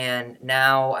 And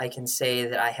now I can say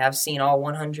that I have seen all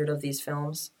 100 of these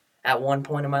films at one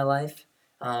point in my life.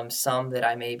 Some that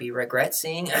I maybe regret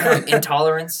seeing.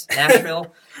 Intolerance,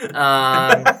 Nashville.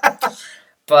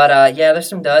 But there's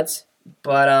some duds.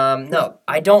 But no,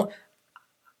 I don't.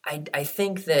 I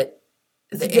think that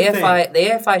the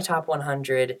AFI Top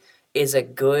 100 is a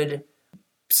good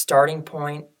starting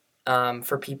point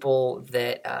for people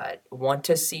that want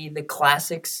to see the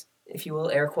classics, if you will,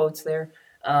 air quotes there.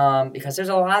 Because there's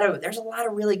a lot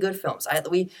of really good films.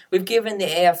 We've given the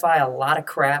AFI a lot of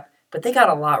crap, but they got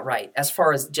a lot right as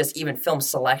far as just even film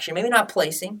selection. Maybe not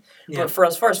placing, but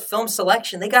as far as film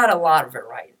selection, they got a lot of it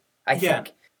right, I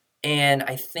think. And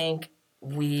I think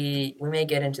we may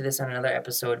get into this on another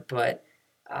episode, but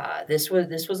this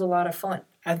was a lot of fun.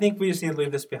 I think we just need to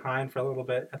leave this behind for a little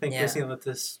bit. I think we just need to let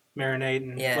this marinate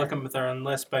and look at with our own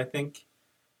list. But I think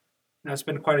it's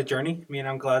been quite a journey. I mean,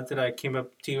 I'm glad that I came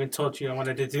up to you and told you I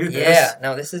wanted to do this. Yeah,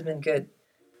 no, this has been good.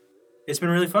 It's been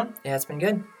really fun. Yeah, it's been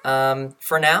good.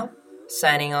 For now,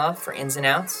 signing off for Ins and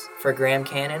Outs, for Graham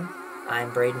Cannon,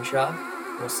 I'm Braden Shaw.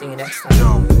 We'll see you next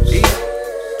time.